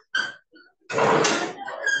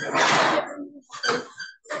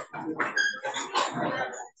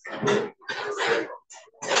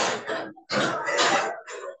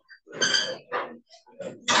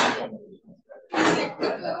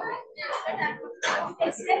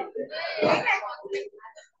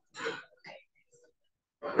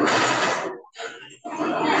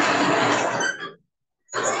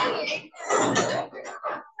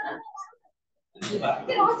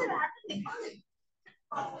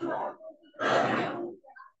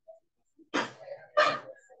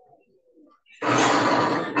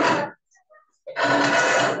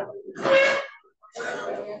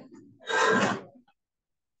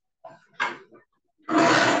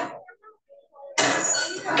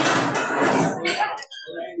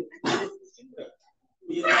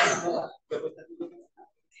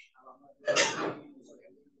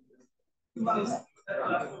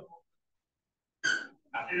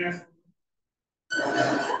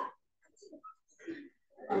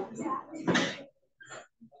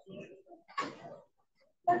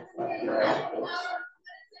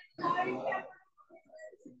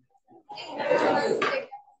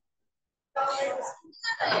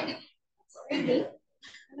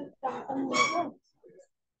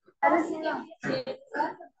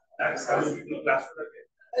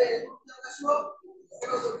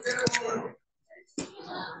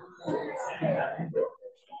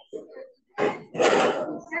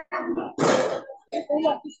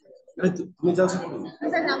तुम्हें जाओ सकते हो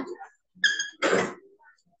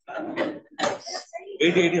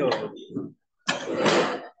 80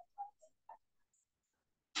 80